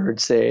hummingbird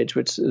sage,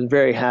 which is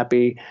very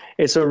happy.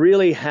 It's a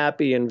really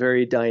happy and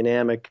very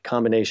dynamic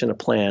combination of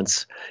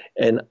plants.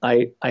 And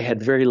I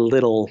had very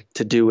little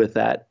to do with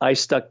that. I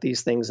stuck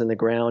these things in the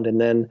ground. And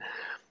then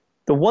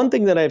the one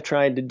thing that I've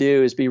tried to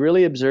do is be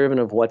really observant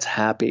of what's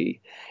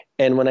happy.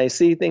 And when I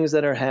see things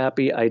that are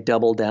happy, I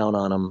double down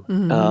on them.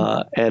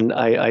 Mm-hmm. And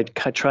I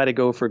try to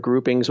go for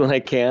groupings when I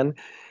can,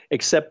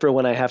 except for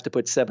when I have to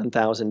put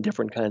 7,000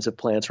 different kinds of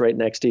plants right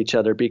next to each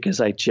other because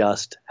I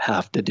just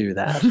have to do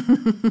that.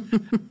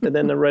 And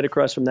then right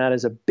across from that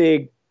is a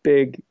big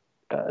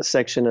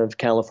section of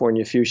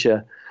California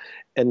fuchsia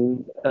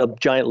and a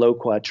giant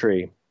loquat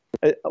tree.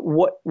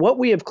 What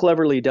we have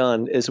cleverly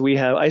done is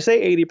I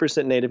say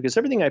 80% native because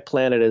everything I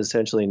planted is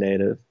essentially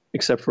native,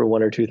 except for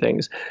one or two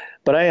things.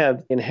 But I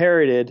have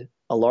inherited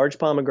a large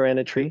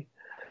pomegranate tree,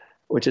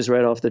 which is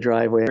right off the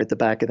driveway at the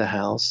back of the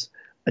house.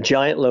 a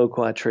giant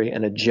loquat tree,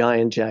 and a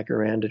giant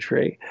jacaranda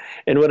tree.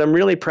 And what I'm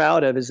really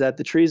proud of is that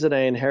the trees that I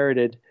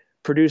inherited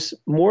produce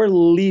more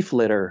leaf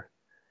litter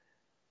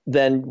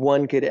than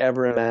one could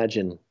ever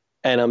imagine.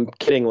 And I'm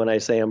kidding when I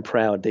say I'm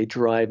proud. They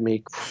drive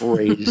me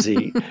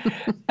crazy.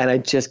 And I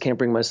just can't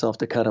bring myself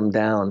to cut them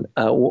down.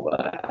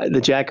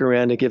 The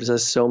jacaranda gives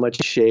us so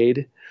much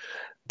shade,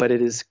 but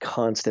it is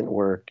constant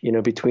work,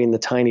 between the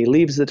tiny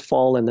leaves that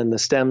fall and then the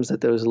stems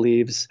that those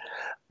leaves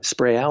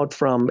spray out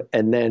from.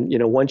 And then,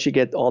 once you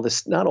get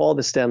not all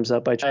the stems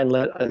up, I try and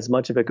let as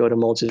much of it go to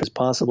mulch as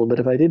possible. But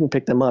if I didn't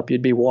pick them up,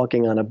 you'd be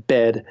walking on a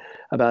bed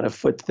about a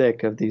foot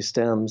thick of these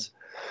stems.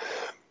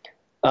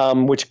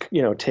 Which,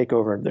 take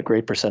over the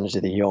great percentage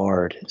of the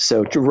yard.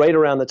 So right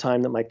around the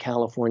time that my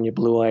California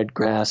blue-eyed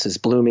grass is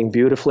blooming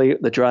beautifully,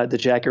 the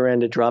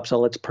jacaranda drops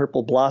all its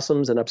purple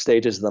blossoms and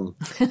upstages them.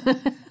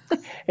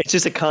 It's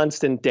just a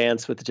constant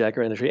dance with the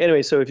jacaranda tree.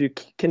 Anyway, so if you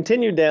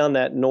continue down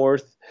that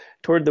north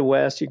toward the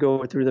west, you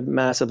go through the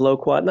massive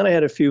loquat. And then I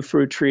had a few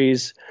fruit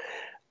trees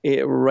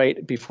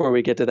right before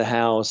we get to the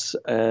house,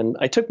 and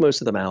I took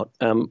most of them out.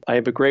 I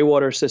have a gray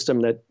water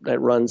system that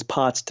runs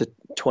pots to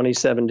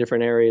 27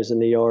 different areas in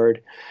the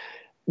yard,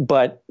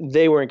 but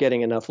they weren't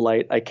getting enough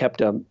light. I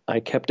kept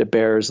a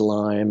bear's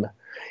lime,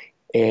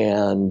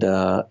 and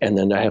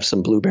then I have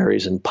some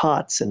blueberries in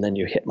pots, and then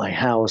you hit my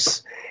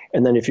house.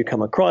 And then if you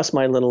come across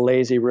my little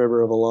lazy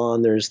river of a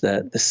lawn, there's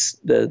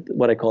the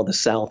what I call the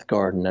south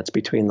garden. That's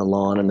between the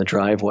lawn and the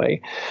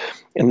driveway.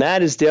 And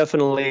that is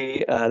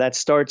definitely, that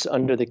starts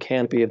under the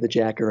canopy of the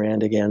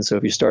jacaranda again. So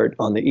if you start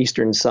on the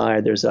eastern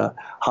side, there's a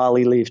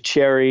holly leaf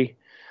cherry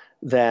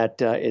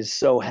that is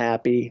so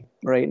happy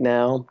right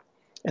now.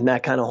 And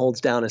that kind of holds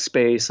down a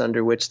space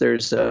under which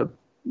there's a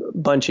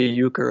bunch of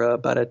euchera,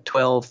 about a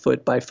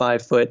 12-foot by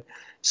 5-foot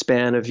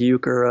span of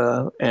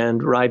euchera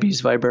and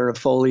ribes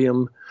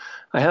viburnifolium.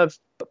 I have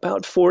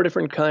about 4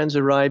 different kinds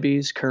of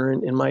ribes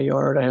current in my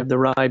yard. I have the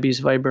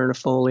ribes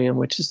viburnifolium,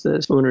 which is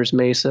the Spooner's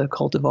Mesa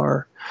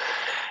cultivar.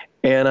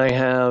 And I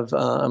have,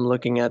 I'm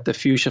looking at the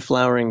fuchsia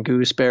flowering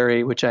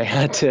gooseberry, which I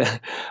had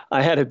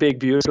a big,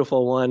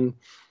 beautiful one,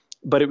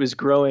 but it was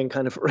growing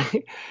kind of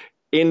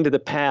into the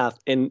path.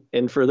 And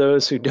for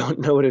those who don't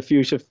know what a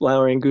fuchsia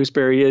flowering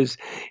gooseberry is,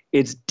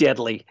 it's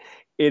deadly.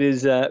 It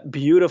is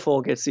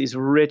beautiful, gets these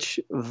rich,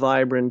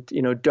 vibrant,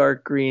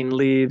 dark green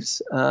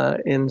leaves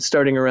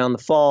starting around the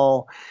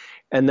fall.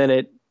 And then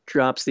it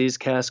drops these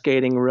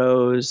cascading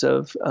rows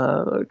of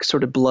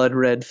sort of blood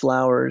red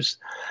flowers.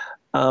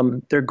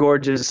 They're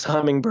gorgeous.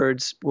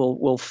 Hummingbirds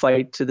will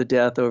fight to the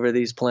death over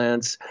these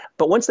plants.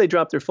 But once they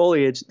drop their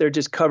foliage, they're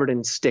just covered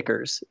in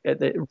stickers,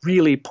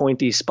 really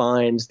pointy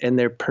spines, and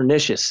they're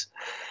pernicious.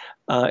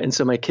 And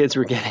so my kids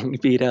were getting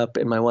beat up,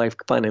 and my wife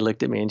finally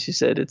looked at me and she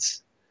said,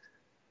 it's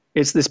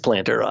this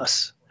plant or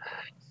us.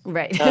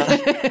 Right.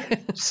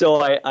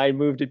 So I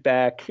moved it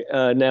back.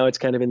 Now it's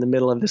kind of in the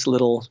middle of this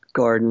little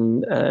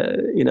garden,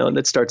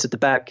 that starts at the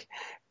back.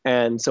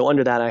 And so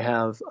under that, I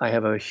have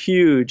a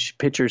huge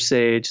pitcher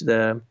sage,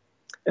 the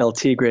El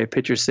Tigre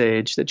pitcher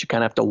sage that you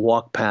kind of have to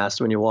walk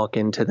past when you walk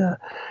into the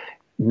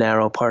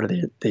narrow part of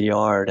the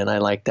yard. And I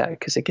like that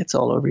because it gets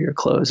all over your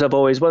clothes. One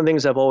of the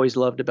things I've always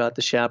loved about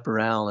the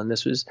chaparral, and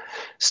this was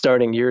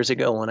starting years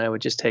ago when I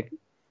would just take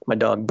my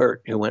dog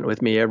Bert, who went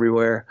with me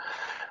everywhere.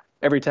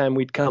 Every time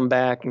we'd come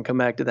back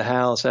to the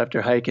house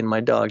after hiking, my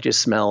dog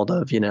just smelled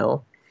of,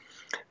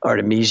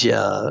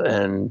 Artemisia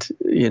and,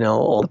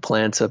 all the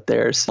plants up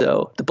there.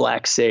 So the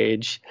black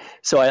sage.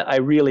 So I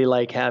really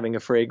like having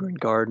a fragrant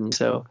garden.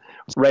 So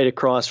right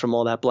across from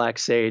all that black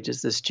sage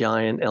is this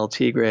giant El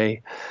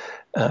Tigre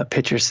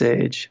pitcher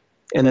sage.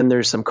 And then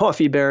there's some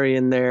coffee berry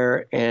in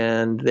there.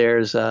 And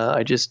there's,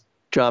 I just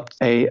dropped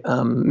a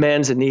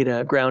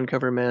manzanita, ground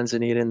cover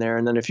manzanita in there.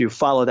 And then if you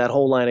follow that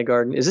whole line of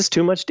garden, is this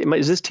too much?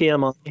 Is this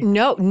TMI?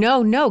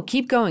 No.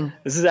 Keep going.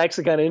 This is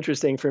actually kind of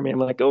interesting for me. I'm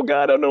like, oh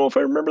God, I don't know if I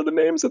remember the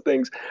names of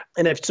things.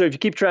 And if you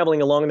keep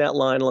traveling along that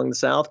line, along the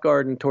south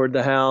garden toward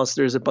the house,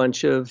 there's a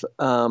bunch of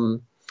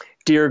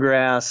deer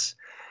grass.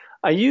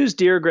 I use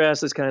deer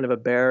grass as kind of a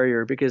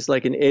barrier because,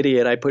 like an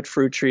idiot, I put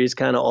fruit trees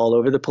kind of all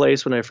over the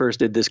place when I first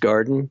did this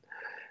garden.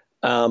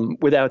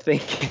 Without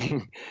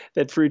thinking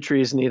that fruit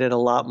trees needed a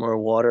lot more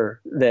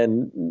water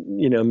than,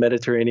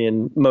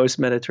 most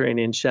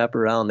Mediterranean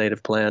chaparral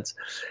native plants.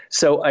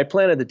 So I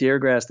planted the deer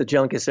grass, the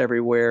juncus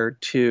everywhere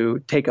to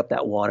take up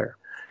that water.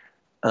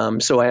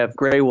 So I have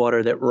gray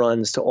water that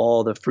runs to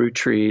all the fruit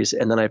trees,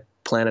 and then I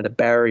planted a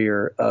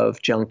barrier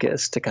of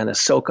juncus to kind of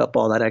soak up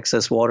all that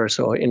excess water.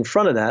 So in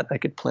front of that, I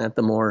could plant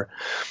the more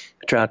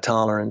drought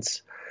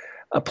tolerance.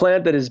 A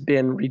plant that has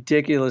been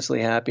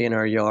ridiculously happy in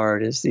our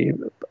yard is the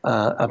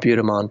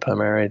Abutamon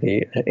pomeri,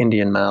 the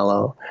Indian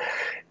mallow.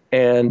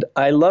 And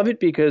I love it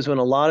because when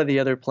a lot of the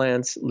other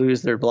plants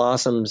lose their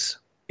blossoms,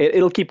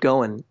 it'll keep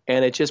going.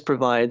 And it just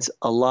provides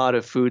a lot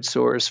of food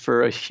source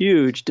for a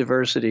huge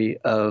diversity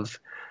of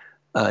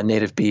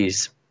native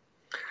bees.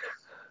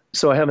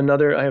 So I have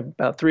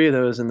about 3 of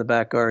those in the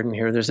back garden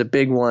here. There's a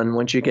big one.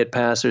 Once you get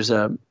past, there's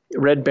a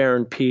Red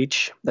Baron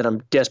peach that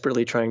I'm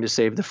desperately trying to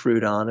save the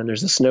fruit on. And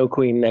there's a Snow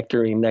Queen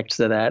nectarine next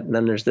to that. And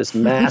then there's this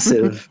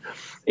massive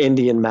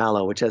Indian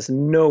mallow, which has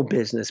no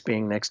business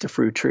being next to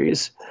fruit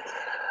trees.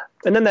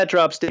 And then that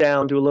drops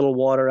down to a little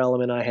water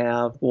element I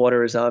have.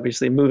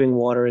 Moving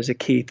water is a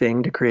key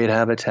thing to create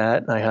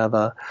habitat. And I have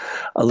a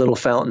little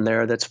fountain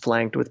there that's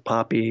flanked with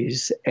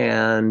poppies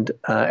and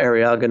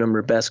Eriogonum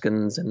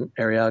rubescens and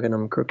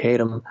Eriogonum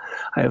crocatum.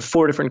 I have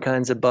 4 different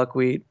kinds of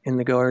buckwheat in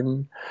the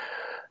garden.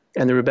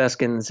 And the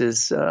rubescens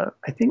is,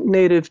 I think,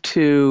 native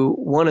to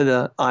one of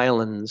the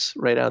islands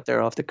right out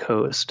there off the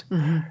coast.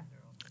 Mm-hmm.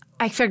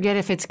 I forget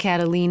if it's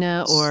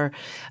Catalina or,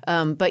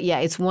 but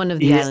yeah, it's one of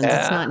the islands.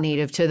 It's not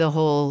native to the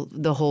whole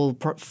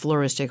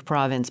floristic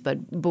province,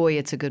 but boy,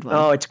 it's a good one.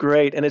 Oh, it's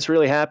great. And it's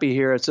really happy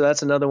here. So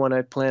that's another one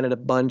I've planted a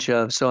bunch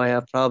of. So I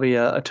have probably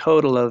a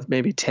total of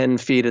maybe 10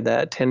 feet of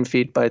that, 10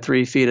 feet by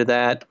 3 feet of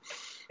that.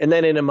 And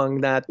then in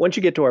among that, once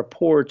you get to our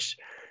porch,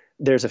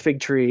 there's a fig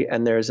tree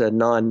and there's a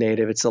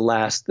non-native. It's the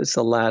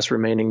last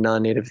remaining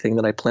non-native thing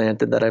that I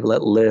planted that I've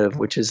let live,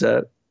 which is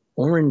a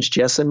orange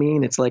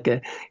jessamine.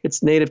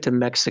 It's native to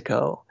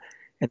Mexico.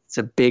 It's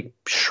a big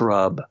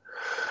shrub.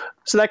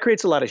 So that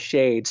creates a lot of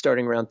shade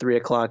starting around 3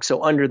 o'clock.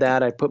 So under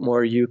that, I put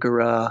more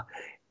euchera,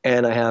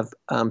 and I have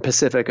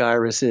Pacific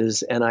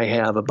irises, and I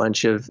have a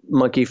bunch of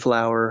monkey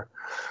flower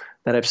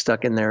that I've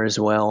stuck in there as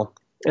well.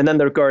 And then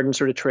the garden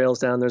sort of trails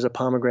down. There's a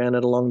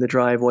pomegranate along the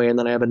driveway, and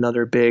then I have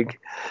another big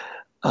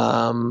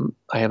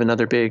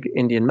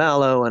Indian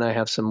mallow, and I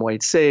have some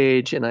white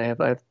sage, and I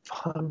have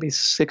probably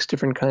 6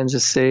 different kinds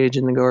of sage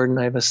in the garden.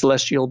 I have a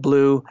celestial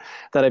blue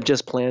that I've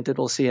just planted.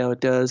 We'll see how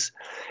it does.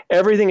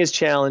 Everything is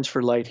challenged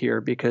for light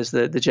here because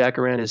the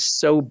jacaranda is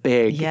so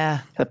big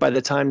that by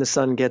the time the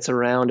sun gets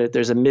around it,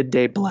 there's a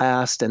midday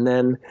blast, and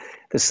then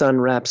the sun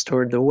wraps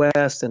toward the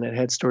west and it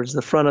heads towards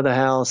the front of the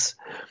house,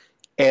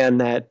 and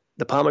that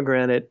the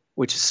pomegranate,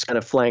 which is kind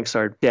of flanks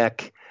our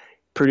deck,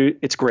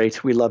 it's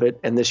great. We love it.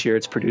 And this year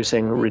it's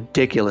producing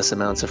ridiculous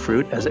amounts of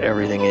fruit, as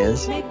everything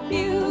is.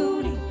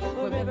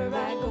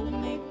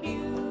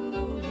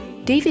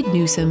 David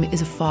Newsom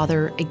is a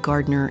father, a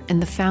gardener, and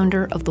the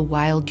founder of the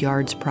Wild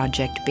Yards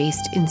Project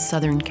based in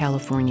Southern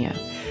California.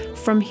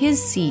 From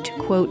his seat,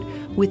 quote,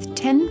 with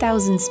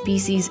 10,000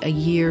 species a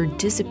year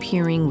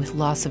disappearing with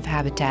loss of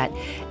habitat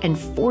and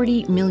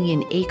 40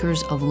 million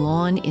acres of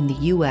lawn in the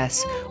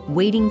U.S.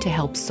 waiting to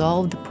help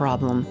solve the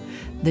problem,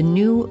 the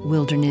new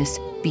wilderness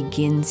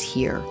begins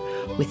here,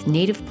 with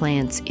native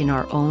plants in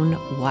our own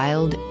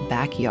wild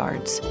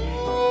backyards,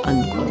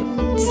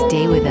 unquote.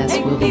 Stay with us,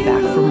 we'll be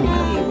back for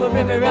more.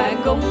 Wherever I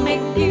go,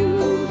 make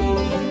beauty.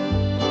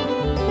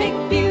 Make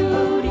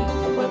beauty.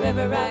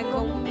 Wherever I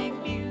go, make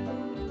beauty.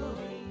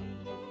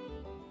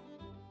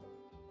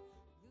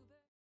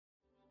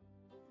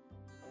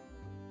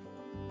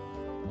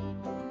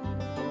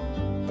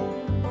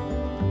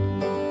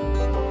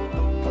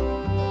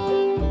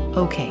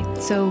 Okay,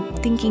 so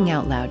thinking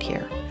out loud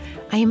here.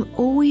 I am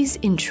always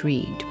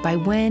intrigued by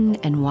when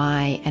and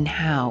why and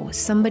how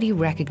somebody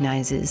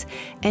recognizes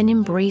and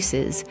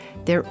embraces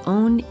their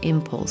own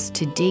impulse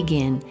to dig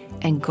in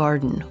and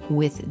garden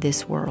with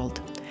this world.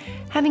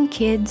 Having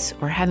kids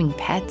or having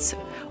pets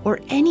or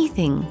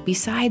anything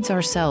besides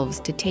ourselves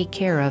to take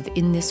care of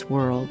in this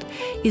world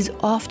is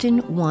often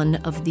one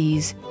of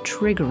these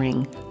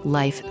triggering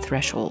life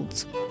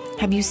thresholds.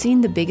 Have you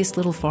seen The Biggest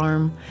Little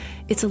Farm?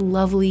 It's a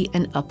lovely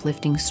and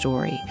uplifting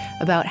story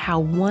about how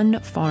one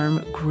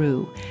farm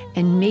grew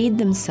and made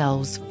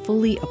themselves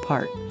fully a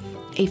part,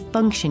 a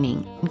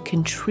functioning and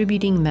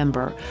contributing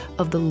member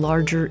of the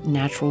larger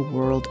natural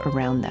world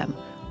around them,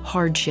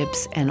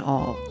 hardships and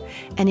all.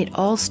 And it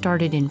all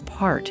started in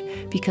part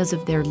because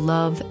of their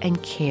love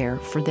and care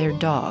for their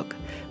dog,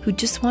 who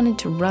just wanted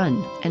to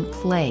run and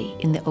play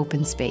in the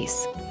open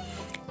space.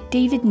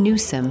 David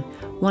Newsom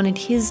wanted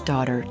his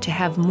daughter to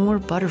have more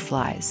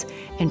butterflies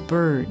and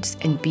birds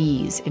and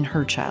bees in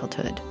her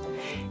childhood.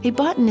 A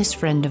botanist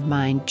friend of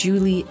mine,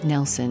 Julie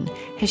Nelson,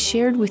 has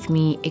shared with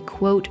me a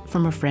quote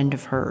from a friend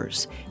of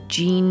hers,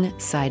 Jean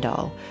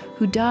Seidel,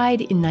 who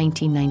died in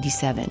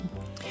 1997.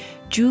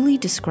 Julie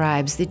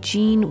describes that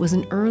Jean was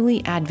an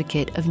early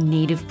advocate of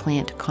native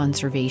plant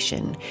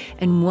conservation,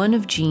 and one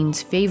of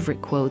Jean's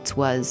favorite quotes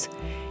was,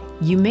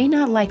 "You may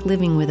not like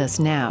living with us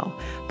now,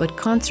 but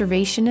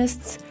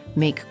conservationists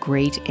make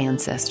great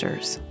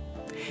ancestors."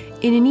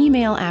 In an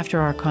email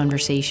after our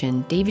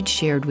conversation, David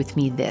shared with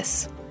me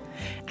this.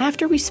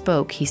 After we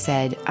spoke, he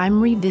said,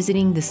 "I'm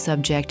revisiting the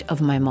subject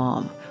of my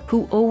mom,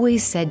 who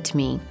always said to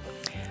me,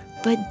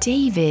 'But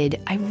David,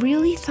 I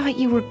really thought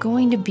you were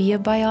going to be a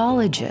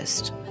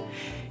biologist.'"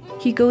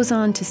 He goes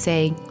on to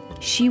say,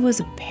 She was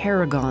a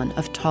paragon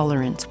of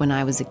tolerance when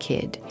I was a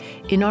kid.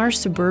 In our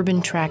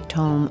suburban tract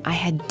home, I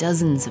had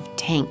dozens of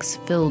tanks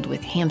filled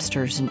with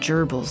hamsters and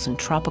gerbils and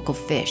tropical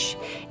fish,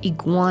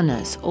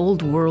 iguanas,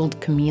 old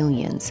world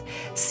chameleons,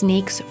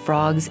 snakes,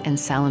 frogs, and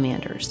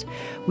salamanders.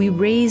 We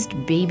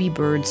raised baby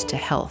birds to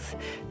health,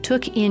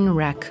 took in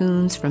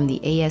raccoons from the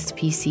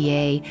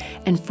ASPCA,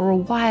 and for a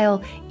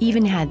while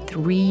even had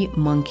 3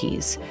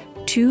 monkeys,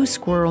 2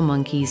 squirrel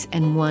monkeys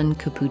and 1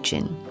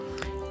 capuchin.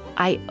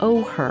 I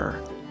owe her,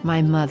 my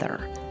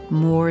mother,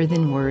 more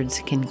than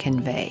words can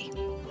convey.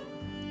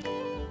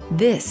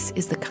 This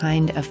is the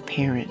kind of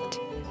parent,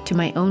 to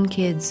my own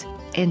kids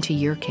and to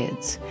your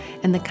kids,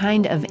 and the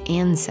kind of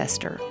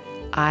ancestor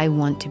I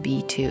want to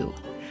be too.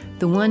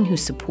 The one who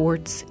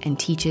supports and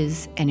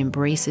teaches and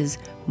embraces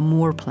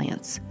more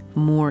plants,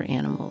 more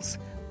animals,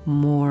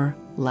 more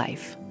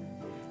life.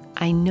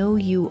 I know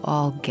you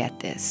all get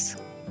this.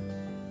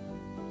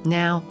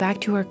 Now,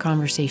 back to our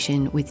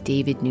conversation with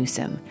David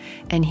Newsom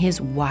and his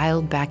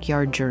wild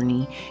backyard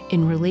journey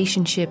in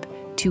relationship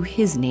to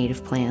his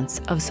native plants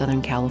of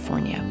Southern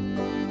California.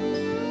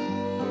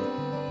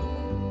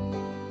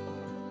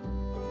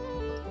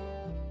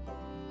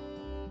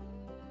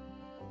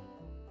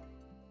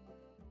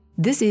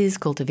 This is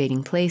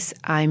Cultivating Place.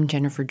 I'm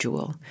Jennifer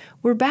Jewell.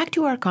 We're back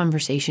to our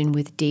conversation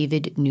with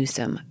David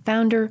Newsom,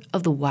 founder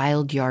of the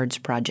Wild Yards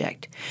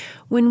Project.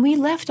 When we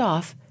left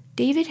off,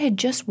 David had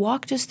just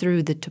walked us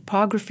through the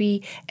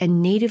topography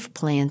and native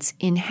plants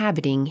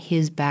inhabiting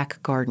his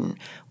back garden,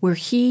 where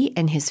he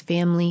and his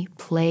family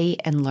play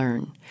and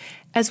learn.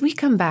 As we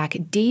come back,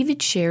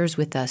 David shares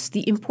with us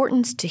the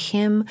importance to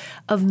him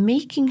of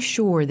making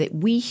sure that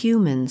we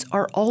humans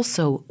are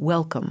also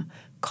welcome,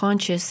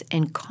 conscious,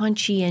 and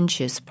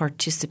conscientious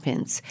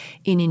participants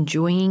in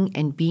enjoying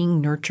and being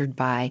nurtured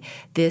by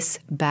this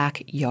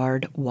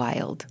backyard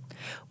wild.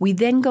 We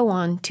then go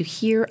on to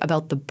hear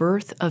about the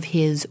birth of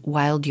his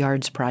Wild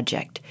Yards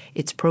Project,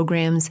 its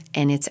programs,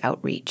 and its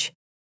outreach.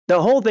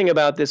 The whole thing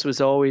about this was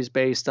always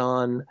based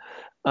on,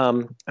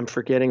 I'm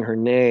forgetting her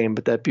name,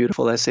 but that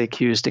beautiful essay,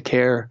 Cues to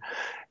Care,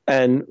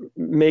 and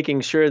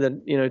making sure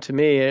that, to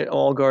me,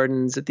 all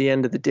gardens at the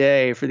end of the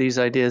day, for these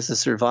ideas to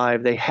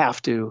survive, they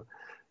have to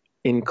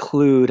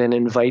include and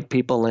invite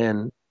people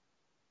in.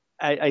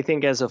 I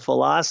think as a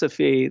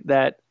philosophy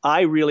that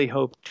I really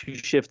hope to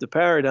shift the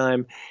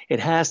paradigm, it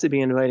has to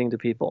be inviting to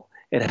people.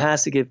 It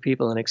has to give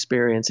people an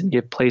experience and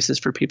give places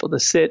for people to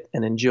sit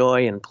and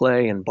enjoy and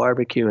play and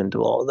barbecue and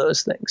do all of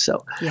those things.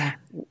 So,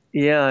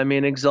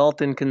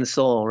 exalt and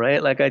console,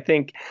 right? Like I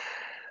think,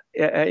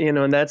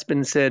 and that's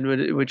been said,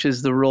 which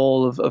is the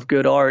role of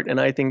good art.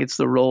 And I think it's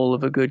the role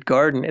of a good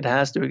garden. It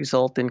has to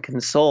exalt and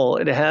console.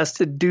 It has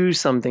to do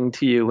something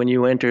to you when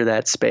you enter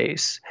that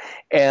space.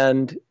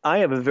 And I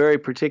have a very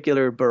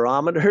particular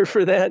barometer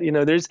for that.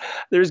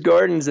 There's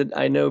gardens that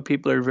I know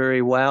people are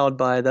very wowed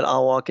by that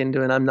I'll walk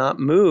into and I'm not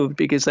moved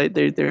because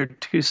they're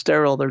too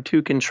sterile, they're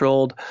too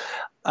controlled.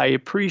 I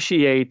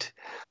appreciate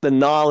the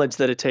knowledge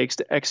that it takes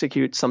to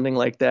execute something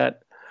like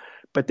that,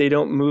 but they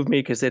don't move me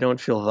because they don't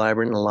feel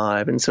vibrant and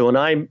alive. And so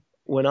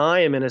when I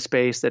am in a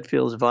space that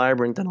feels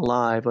vibrant and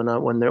alive,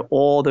 when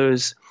all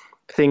those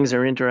things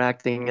are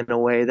interacting in a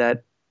way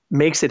that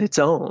makes it its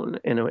own,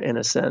 in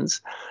a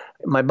sense,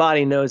 my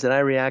body knows that I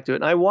react to it,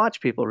 and I watch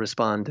people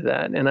respond to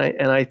that. And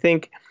I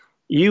think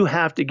you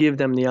have to give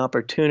them the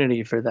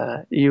opportunity for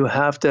that. You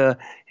have to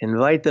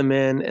invite them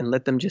in and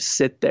let them just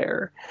sit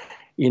there.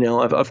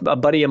 A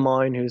buddy of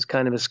mine who's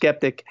kind of a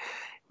skeptic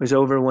was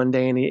over one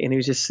day and he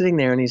was just sitting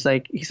there and he's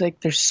like,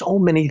 there's so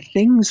many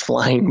things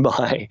flying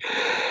by.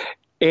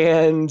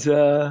 And,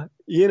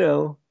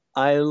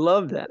 I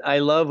love that. I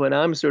love when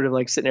I'm sort of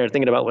like sitting there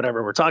thinking about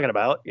whatever we're talking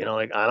about,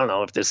 like, I don't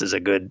know if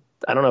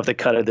the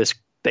cut of this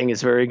thing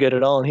is very good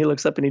at all. And he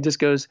looks up and he just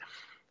goes,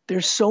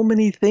 there's so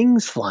many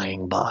things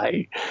flying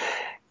by.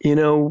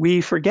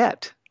 We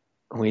forget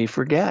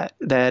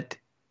that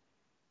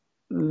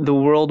the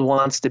world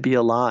wants to be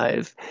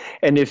alive.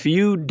 And if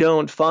you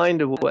don't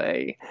find a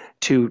way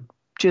to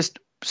just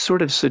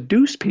sort of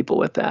seduce people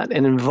with that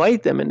and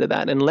invite them into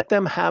that and let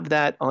them have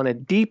that on a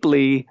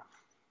deeply,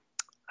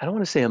 I don't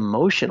want to say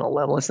emotional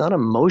level. It's not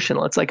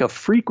emotional. It's like a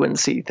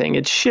frequency thing.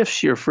 It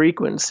shifts your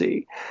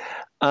frequency.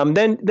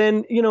 Then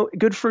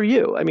good for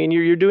you. I mean,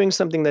 you're doing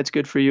something that's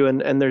good for you,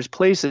 and there's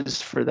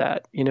places for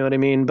that. You know what I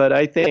mean? But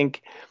I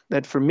think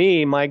that for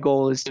me, my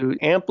goal is to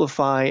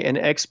amplify and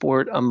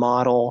export a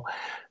model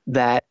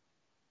that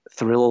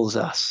thrills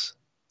us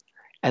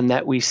and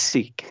that we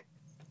seek.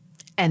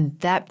 And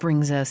that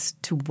brings us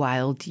to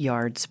Wild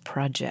Yards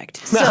Project.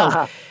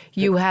 So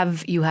you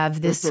have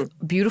this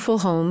beautiful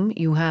home,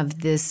 you have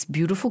this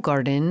beautiful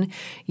garden,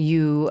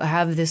 you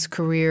have this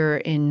career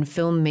in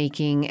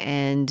filmmaking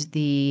and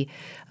the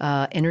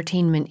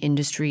entertainment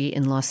industry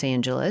in Los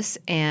Angeles,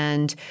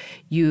 and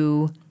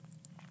you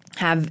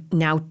have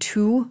now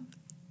 2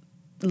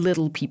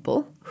 little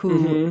people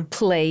who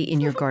play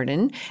in your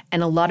garden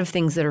and a lot of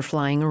things that are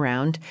flying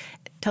around.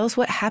 Tell us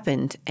what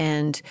happened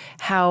and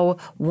how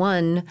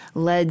one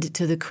led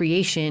to the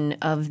creation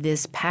of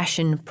this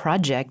passion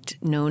project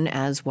known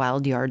as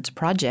Wild Yards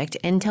Project,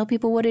 and tell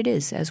people what it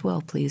is as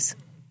well, please.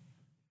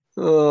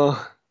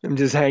 Oh,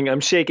 I'm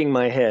shaking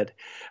my head.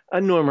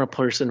 A normal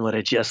person would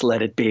have just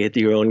let it be at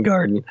your own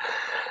garden.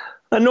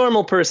 A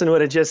normal person would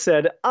have just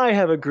said, I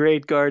have a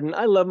great garden.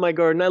 I love my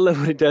garden. I love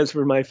what it does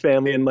for my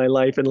family and my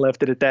life, and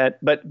left it at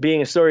that. But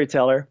being a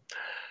storyteller,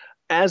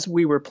 as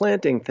we were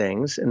planting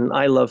things, and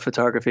I love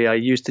photography. I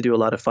used to do a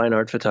lot of fine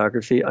art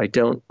photography. I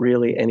don't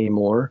really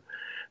anymore.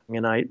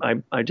 And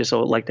I just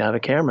like to have a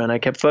camera, and I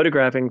kept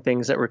photographing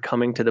things that were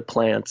coming to the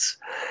plants.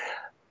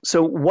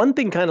 So one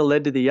thing kind of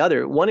led to the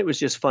other. One, it was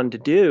just fun to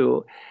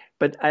do.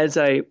 But as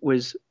I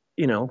was,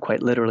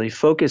 quite literally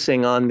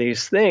focusing on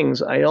these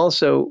things, I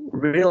also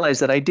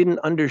realized that I didn't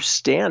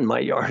understand my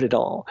yard at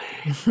all.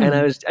 And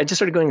I just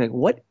started going like,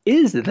 what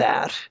is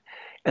that?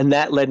 And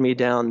that led me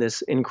down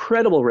this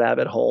incredible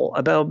rabbit hole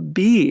about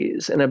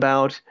bees and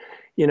about,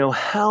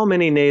 how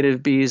many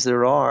native bees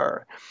there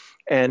are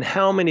and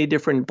how many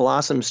different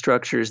blossom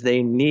structures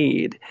they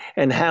need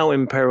and how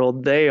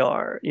imperiled they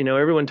are.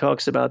 Everyone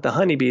talks about the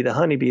honeybee, the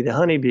honeybee, the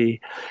honeybee.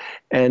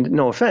 And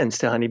no offense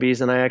to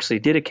honeybees. And I actually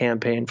did a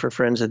campaign for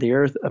Friends of the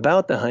Earth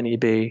about the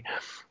honeybee.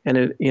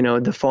 And,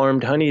 the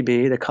farmed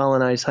honeybee, the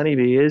colonized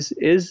honeybee is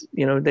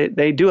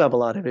they do have a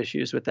lot of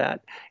issues with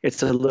that.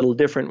 It's a little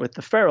different with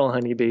the feral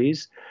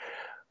honeybees.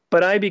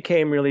 But I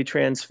became really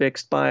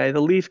transfixed by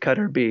the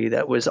leafcutter bee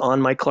that was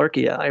on my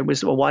Clarkia. I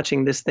was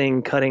watching this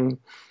thing cutting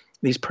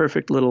these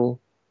perfect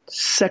little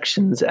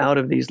sections out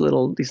of these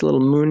little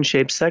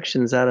moon-shaped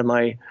sections out of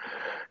my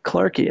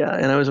Clarkia.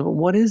 And I was,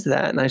 what is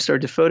that? And I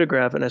started to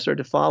photograph it, and I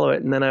started to follow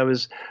it. And then I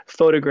was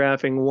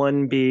photographing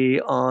one bee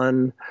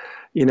on,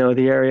 the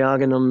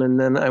Eriogonum. And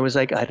then I was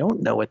like, I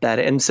don't know what that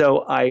is. And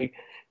so I,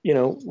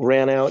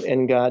 ran out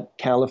and got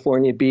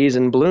California Bees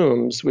and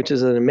Blooms, which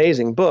is an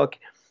amazing book.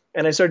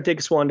 And I started to take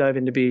a swan dive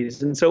into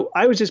bees. And so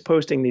I was just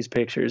posting these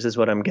pictures is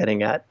what I'm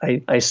getting at.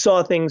 I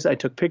saw things, I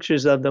took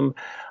pictures of them.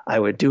 I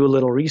would do a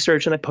little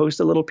research and I post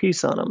a little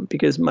piece on them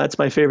because that's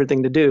my favorite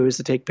thing to do is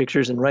to take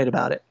pictures and write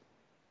about it.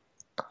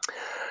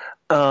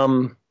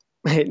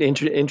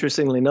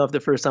 Interestingly enough, the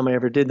first time I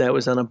ever did that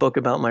was on a book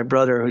about my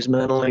brother who's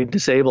mentally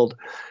disabled,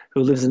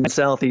 who lives in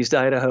southeast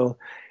Idaho.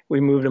 We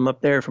moved him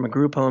up there from a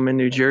group home in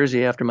New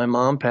Jersey after my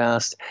mom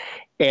passed.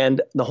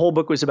 And the whole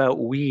book was about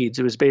weeds.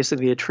 It was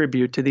basically a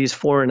tribute to these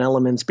foreign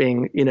elements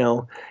being,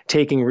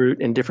 taking root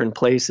in different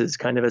places,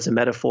 kind of as a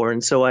metaphor.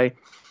 And so I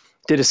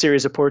did a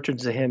series of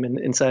portraits of him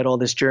inside all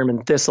this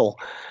German thistle,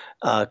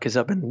 because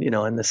up in,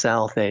 in the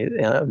South,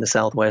 in the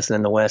Southwest and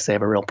in the West, they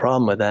have a real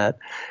problem with that.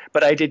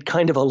 But I did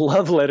kind of a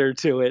love letter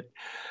to it.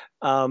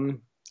 And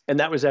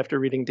that was after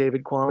reading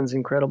David Quammen's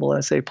incredible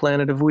essay,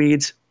 Planet of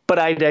Weeds. But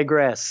I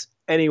digress.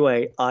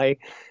 Anyway,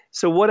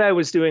 so what I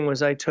was doing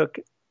was I took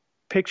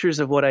pictures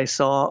of what I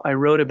saw. I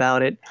wrote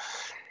about it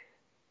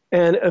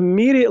and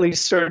immediately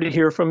started to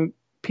hear from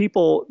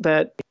people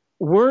that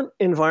weren't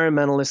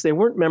environmentalists. They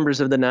weren't members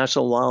of the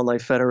National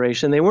Wildlife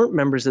Federation. They weren't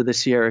members of the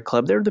Sierra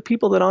Club. They're the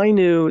people that I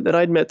knew that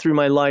I'd met through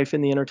my life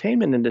in the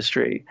entertainment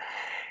industry.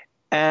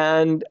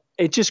 And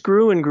it just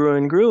grew and grew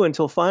and grew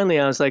until finally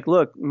I was like,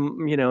 look,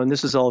 and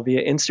this is all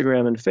via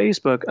Instagram and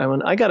Facebook.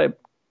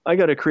 I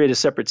got to create a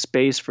separate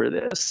space for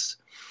this.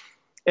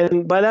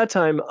 And by that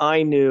time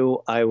I knew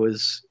I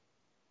was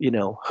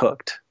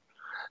hooked.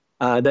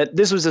 That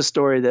this was a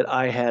story that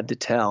I had to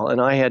tell, and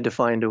I had to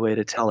find a way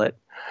to tell it.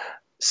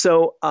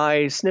 So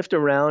I sniffed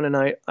around, and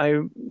I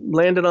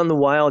landed on the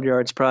Wild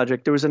Yards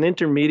Project. There was an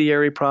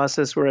intermediary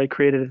process where I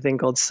created a thing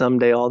called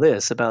Someday All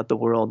This, about the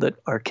world that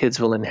our kids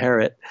will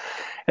inherit.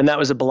 And that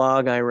was a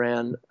blog I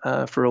ran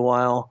for a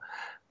while.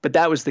 But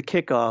that was the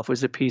kickoff,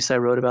 was a piece I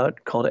wrote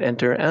about called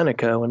Enter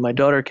Annika, when my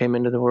daughter came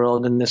into the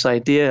world, and this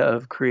idea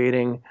of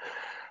creating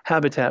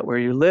habitat where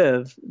you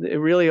live, it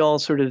really all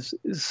sort of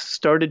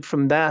started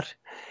from that.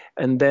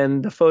 And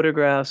then the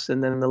photographs,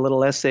 and then the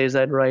little essays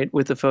I'd write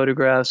with the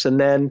photographs, and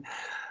then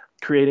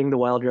creating the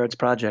Wild Yards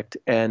Project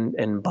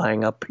and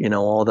buying up,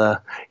 all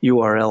the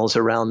URLs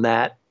around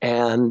that.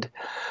 And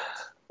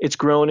it's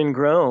grown and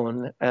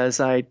grown as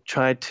I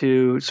tried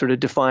to sort of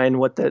define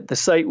what the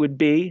site would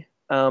be.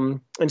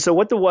 And so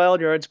what the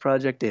Wild Yards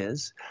Project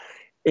is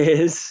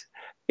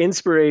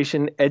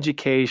inspiration,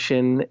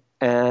 education,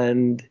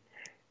 and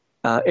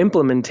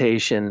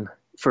implementation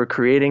for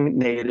creating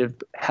native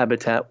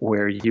habitat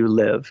where you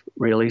live,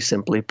 really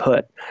simply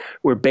put.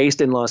 We're based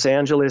in Los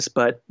Angeles,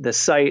 but the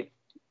site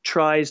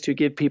tries to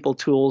give people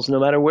tools, no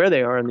matter where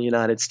they are in the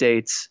United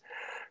States,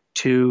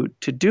 to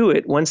do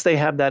it once they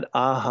have that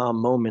aha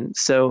moment.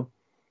 So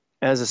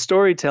as a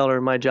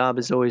storyteller, my job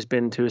has always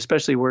been to,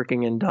 especially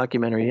working in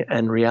documentary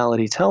and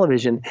reality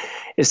television,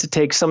 is to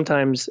take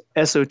sometimes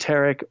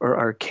esoteric or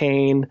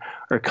arcane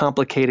or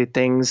complicated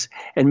things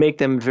and make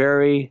them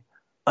very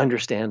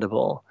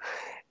understandable.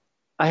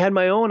 I had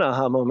my own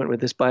aha moment with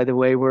this, by the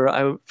way,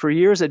 where for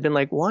years I'd been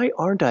like, why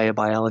aren't I a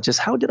biologist?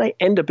 How did I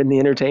end up in the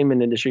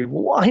entertainment industry?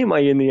 Why am I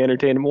in the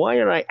entertainment? Why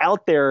aren't I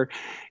out there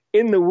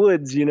in the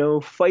woods,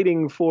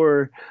 fighting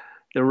for,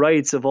 the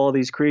rights of all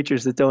these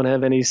creatures that don't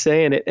have any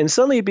say in it. And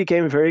suddenly it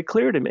became very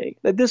clear to me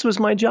that this was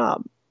my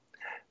job,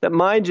 that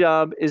my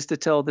job is to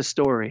tell the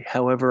story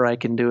however I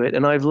can do it.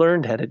 And I've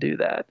learned how to do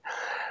that.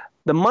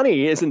 The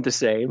money isn't the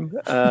same.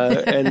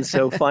 And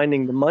so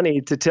finding the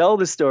money to tell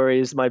the story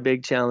is my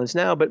big challenge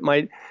now.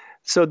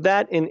 So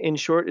that in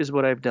short is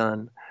what I've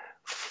done.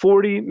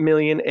 40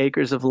 million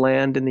acres of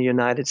land in the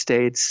United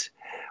States,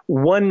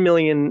 1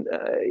 million,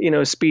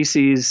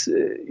 species,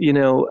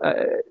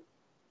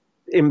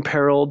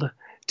 imperiled,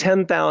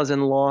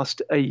 10,000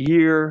 lost a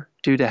year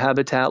due to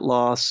habitat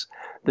loss.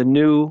 The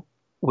new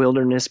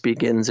wilderness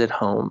begins at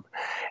home.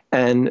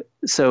 And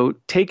so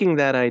taking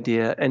that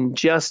idea and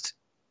just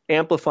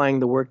amplifying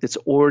the work that's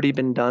already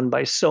been done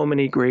by so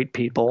many great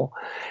people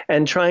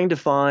and trying to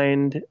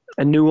find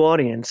a new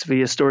audience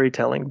via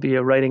storytelling,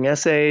 via writing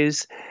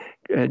essays,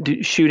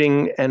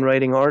 shooting and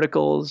writing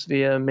articles,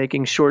 via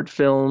making short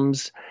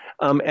films,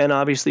 and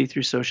obviously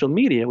through social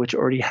media, which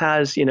already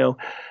has,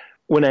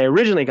 when I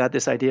originally got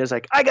this idea, I was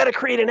like, I got to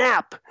create an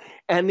app,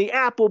 and the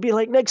app will be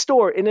like next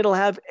door, and it'll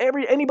have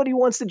anybody who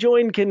wants to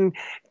join can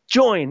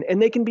join,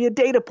 and they can be a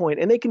data point,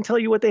 and they can tell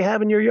you what they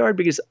have in your yard,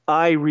 because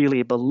I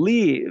really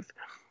believe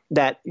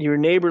that your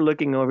neighbor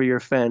looking over your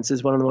fence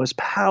is one of the most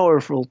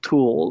powerful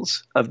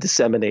tools of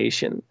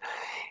dissemination.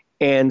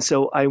 And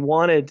so I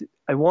wanted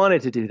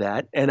to do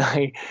that, and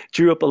I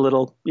drew up a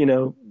little,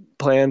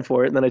 plan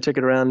for it, and then I took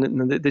it around,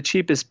 and the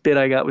cheapest bid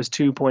I got was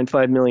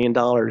 $2.5 million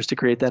to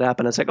create that app,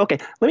 and I was like, okay,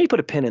 let me put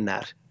a pin in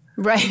that.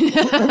 Right.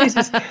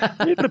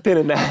 let me put a pin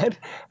in that.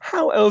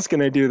 How else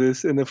can I do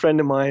this? And a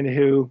friend of mine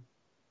who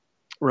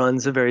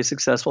runs a very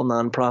successful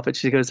nonprofit,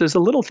 she goes, there's a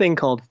little thing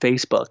called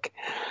Facebook.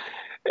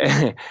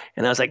 And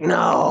I was like,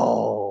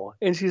 no.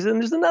 And she said,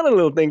 there's another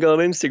little thing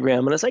called Instagram.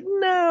 And I was like,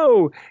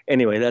 no.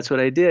 Anyway, that's what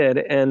I did.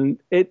 And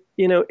it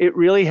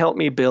really helped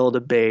me build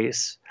a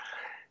base.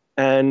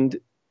 And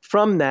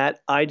from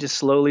that, I just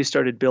slowly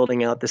started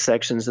building out the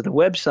sections of the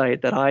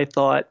website that I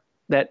thought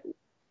that,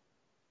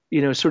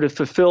 sort of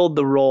fulfilled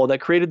the role, that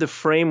created the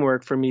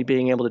framework for me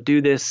being able to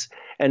do this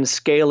and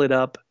scale it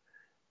up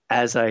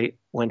as I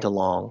went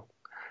along.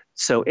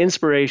 So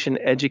inspiration,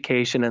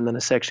 education, and then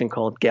a section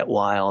called Get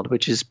Wild,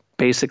 which is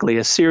basically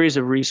a series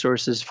of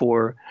resources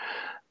for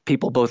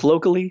people both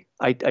locally.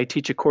 I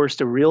teach a course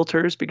to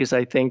realtors because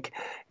I think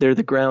they're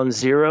the ground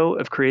zero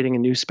of creating a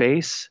new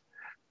space.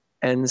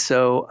 And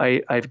so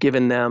I've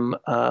given them,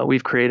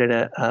 we've created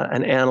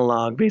an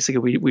analog.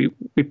 Basically,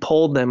 we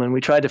polled them and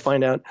we tried to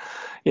find out,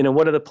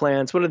 what are the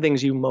plants, what are the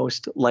things you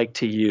most like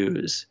to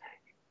use?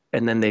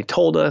 And then they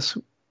told us.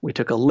 We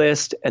took a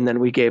list, and then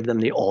we gave them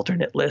the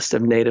alternate list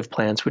of native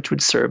plants, which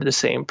would serve the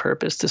same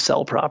purpose to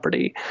sell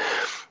property.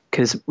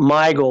 Because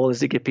my goal is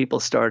to get people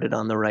started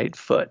on the right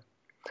foot.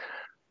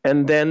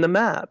 And then the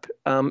map.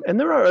 And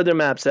there are other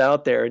maps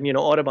out there. And,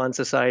 Audubon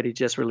Society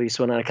just released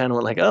one, and I kind of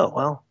went like, oh,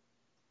 well,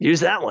 use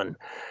that one.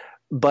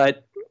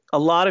 But a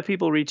lot of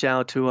people reach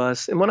out to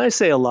us. And when I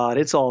say a lot,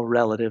 it's all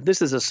relative.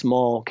 This is a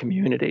small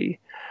community.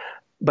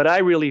 But I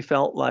really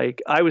felt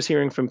like I was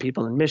hearing from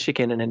people in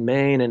Michigan and in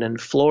Maine and in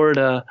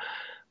Florida,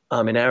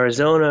 in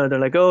Arizona. They're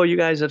like, oh, you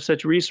guys have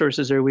such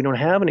resources there. We don't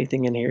have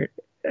anything in here,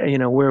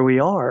 where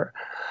we are.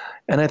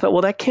 And I thought,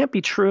 well, that can't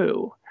be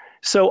true.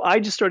 So I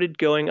just started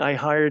going. I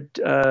hired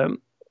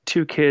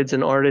 2 kids,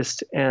 an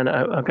artist and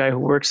a guy who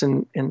works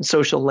in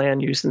social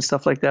land use and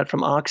stuff like that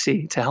from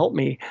Oxy to help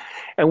me.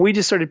 And we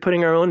just started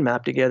putting our own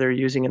map together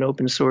using an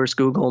open source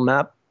Google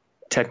map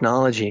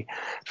technology.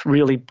 It's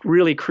really,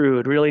 really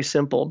crude, really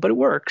simple, but it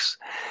works.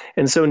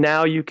 And so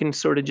now you can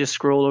sort of just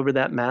scroll over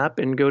that map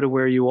and go to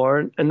where you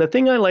are. And the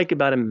thing I like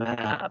about a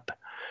map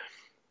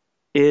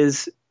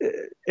is,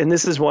 and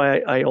this is why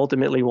I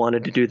ultimately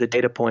wanted to do the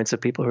data points of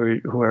people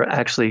who are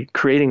actually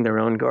creating their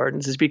own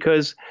gardens, is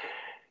because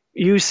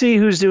you see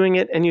who's doing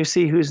it and you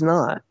see who's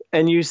not.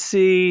 And you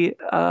see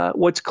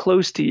what's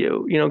close to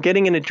you.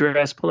 Getting an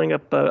address, pulling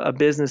up a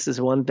business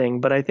is one thing,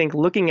 but I think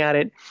looking at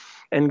it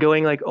and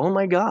going like, oh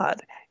my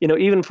God,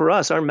 even for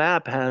us, our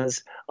map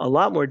has a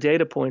lot more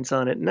data points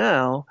on it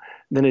now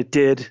than it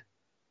did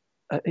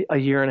a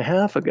year and a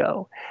half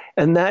ago.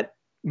 And that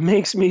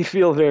makes me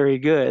feel very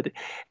good.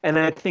 And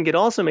I think it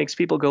also makes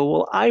people go,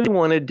 well, I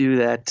want to do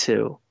that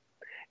too.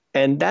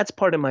 And that's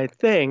part of my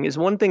thing. Is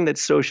one thing that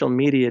social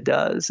media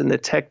does and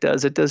that tech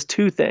does, it does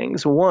 2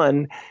 things.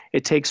 One,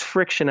 it takes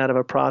friction out of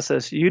a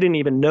process you didn't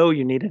even know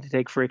you needed to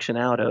take friction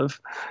out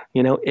of.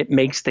 It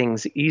makes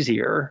things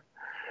easier.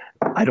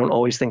 I don't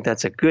always think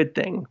that's a good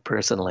thing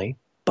personally,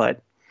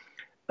 but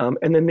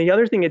and then the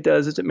other thing it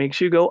does is it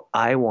makes you go,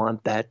 I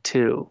want that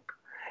too.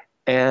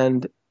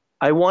 And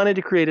I wanted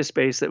to create a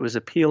space that was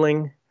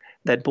appealing,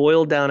 that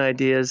boiled down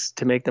ideas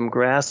to make them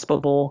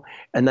graspable.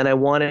 And then I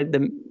wanted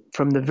them,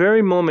 from the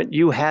very moment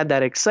you had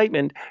that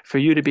excitement, for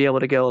you to be able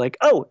to go like,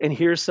 oh, and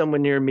here's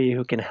someone near me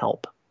who can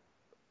help.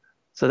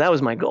 So that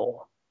was my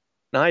goal.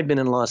 Now, I'd been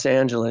in Los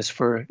Angeles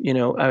for,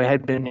 I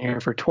had been here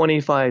for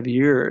 25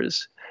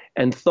 years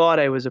and thought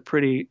I was a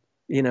pretty,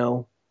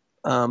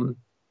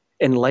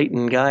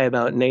 enlightened guy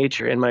about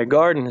nature. And my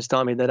garden has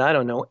taught me that I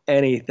don't know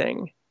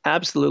anything.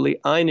 Absolutely,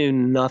 I knew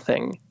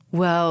nothing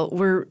Well,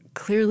 we're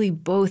clearly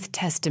both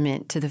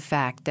testament to the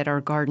fact that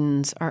our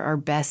gardens are our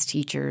best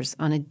teachers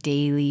on a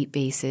daily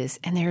basis,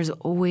 and there's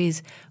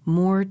always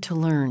more to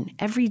learn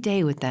every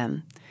day with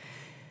them.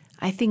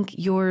 I think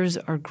yours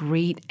are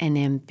great and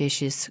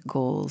ambitious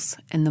goals,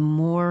 and the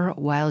more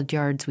wild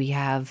yards we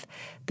have,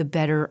 the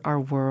better our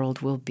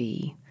world will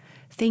be.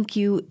 Thank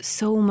you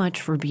so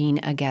much for being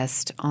a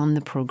guest on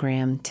the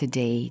program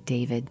today,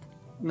 David.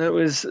 That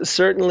was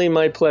certainly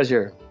my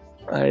pleasure.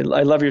 I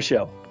love your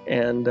show.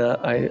 And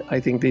I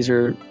think these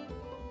are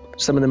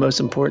some of the most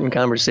important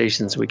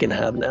conversations we can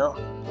have now.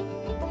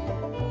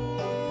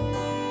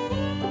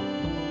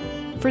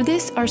 For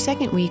this, our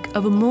second week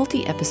of a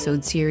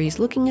multi-episode series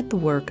looking at the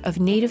work of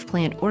native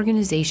plant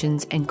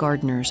organizations and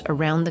gardeners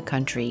around the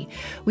country,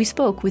 we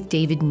spoke with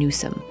David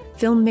Newsom,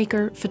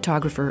 filmmaker,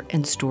 photographer,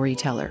 and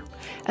storyteller.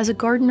 As a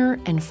gardener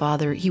and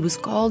father, he was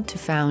called to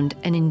found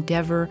an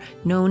endeavor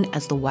known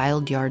as the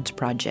Wild Yards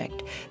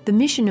Project, the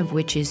mission of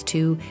which is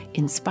to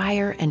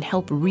inspire and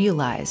help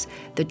realize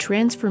the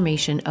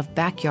transformation of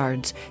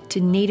backyards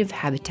to native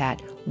habitat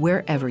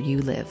wherever you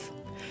live.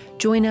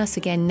 Join us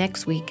again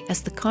next week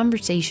as the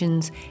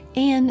conversations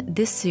and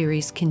this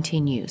series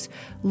continues,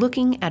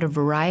 looking at a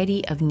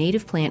variety of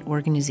native plant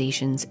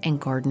organizations and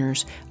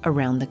gardeners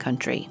around the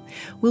country.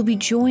 We'll be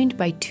joined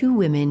by two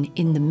women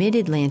in the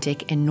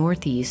Mid-Atlantic and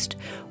Northeast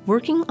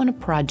working on a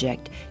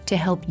project to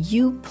help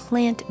you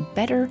plant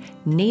better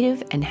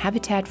native and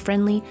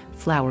habitat-friendly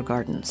flower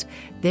gardens.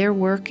 Their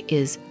work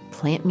is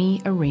Plant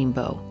Me a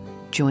Rainbow.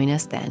 Join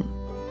us then.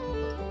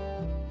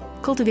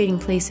 Cultivating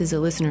Place is a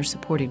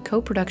listener-supported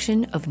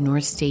co-production of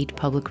North State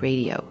Public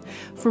Radio.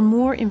 For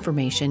more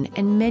information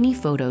and many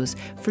photos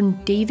from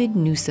David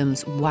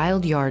Newsom's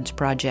Wild Yards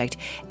project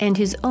and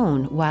his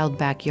own Wild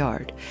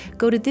Backyard,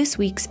 go to this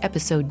week's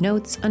episode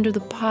notes under the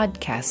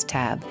podcast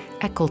tab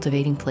at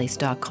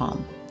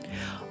cultivatingplace.com.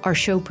 Our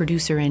show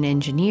producer and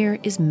engineer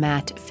is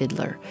Matt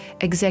Fiddler.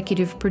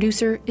 Executive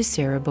producer is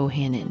Sarah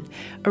Bohannon.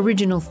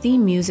 Original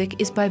theme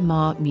music is by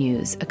Ma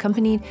Muse,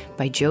 accompanied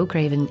by Joe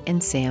Craven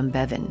and Sam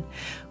Bevan.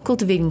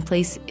 Cultivating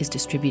Place is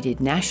distributed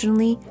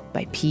nationally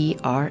by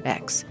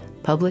PRX,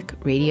 Public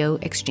Radio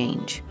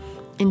Exchange.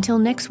 Until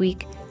next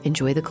week,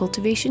 enjoy the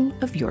cultivation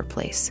of your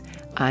place.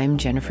 I'm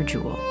Jennifer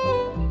Jewell.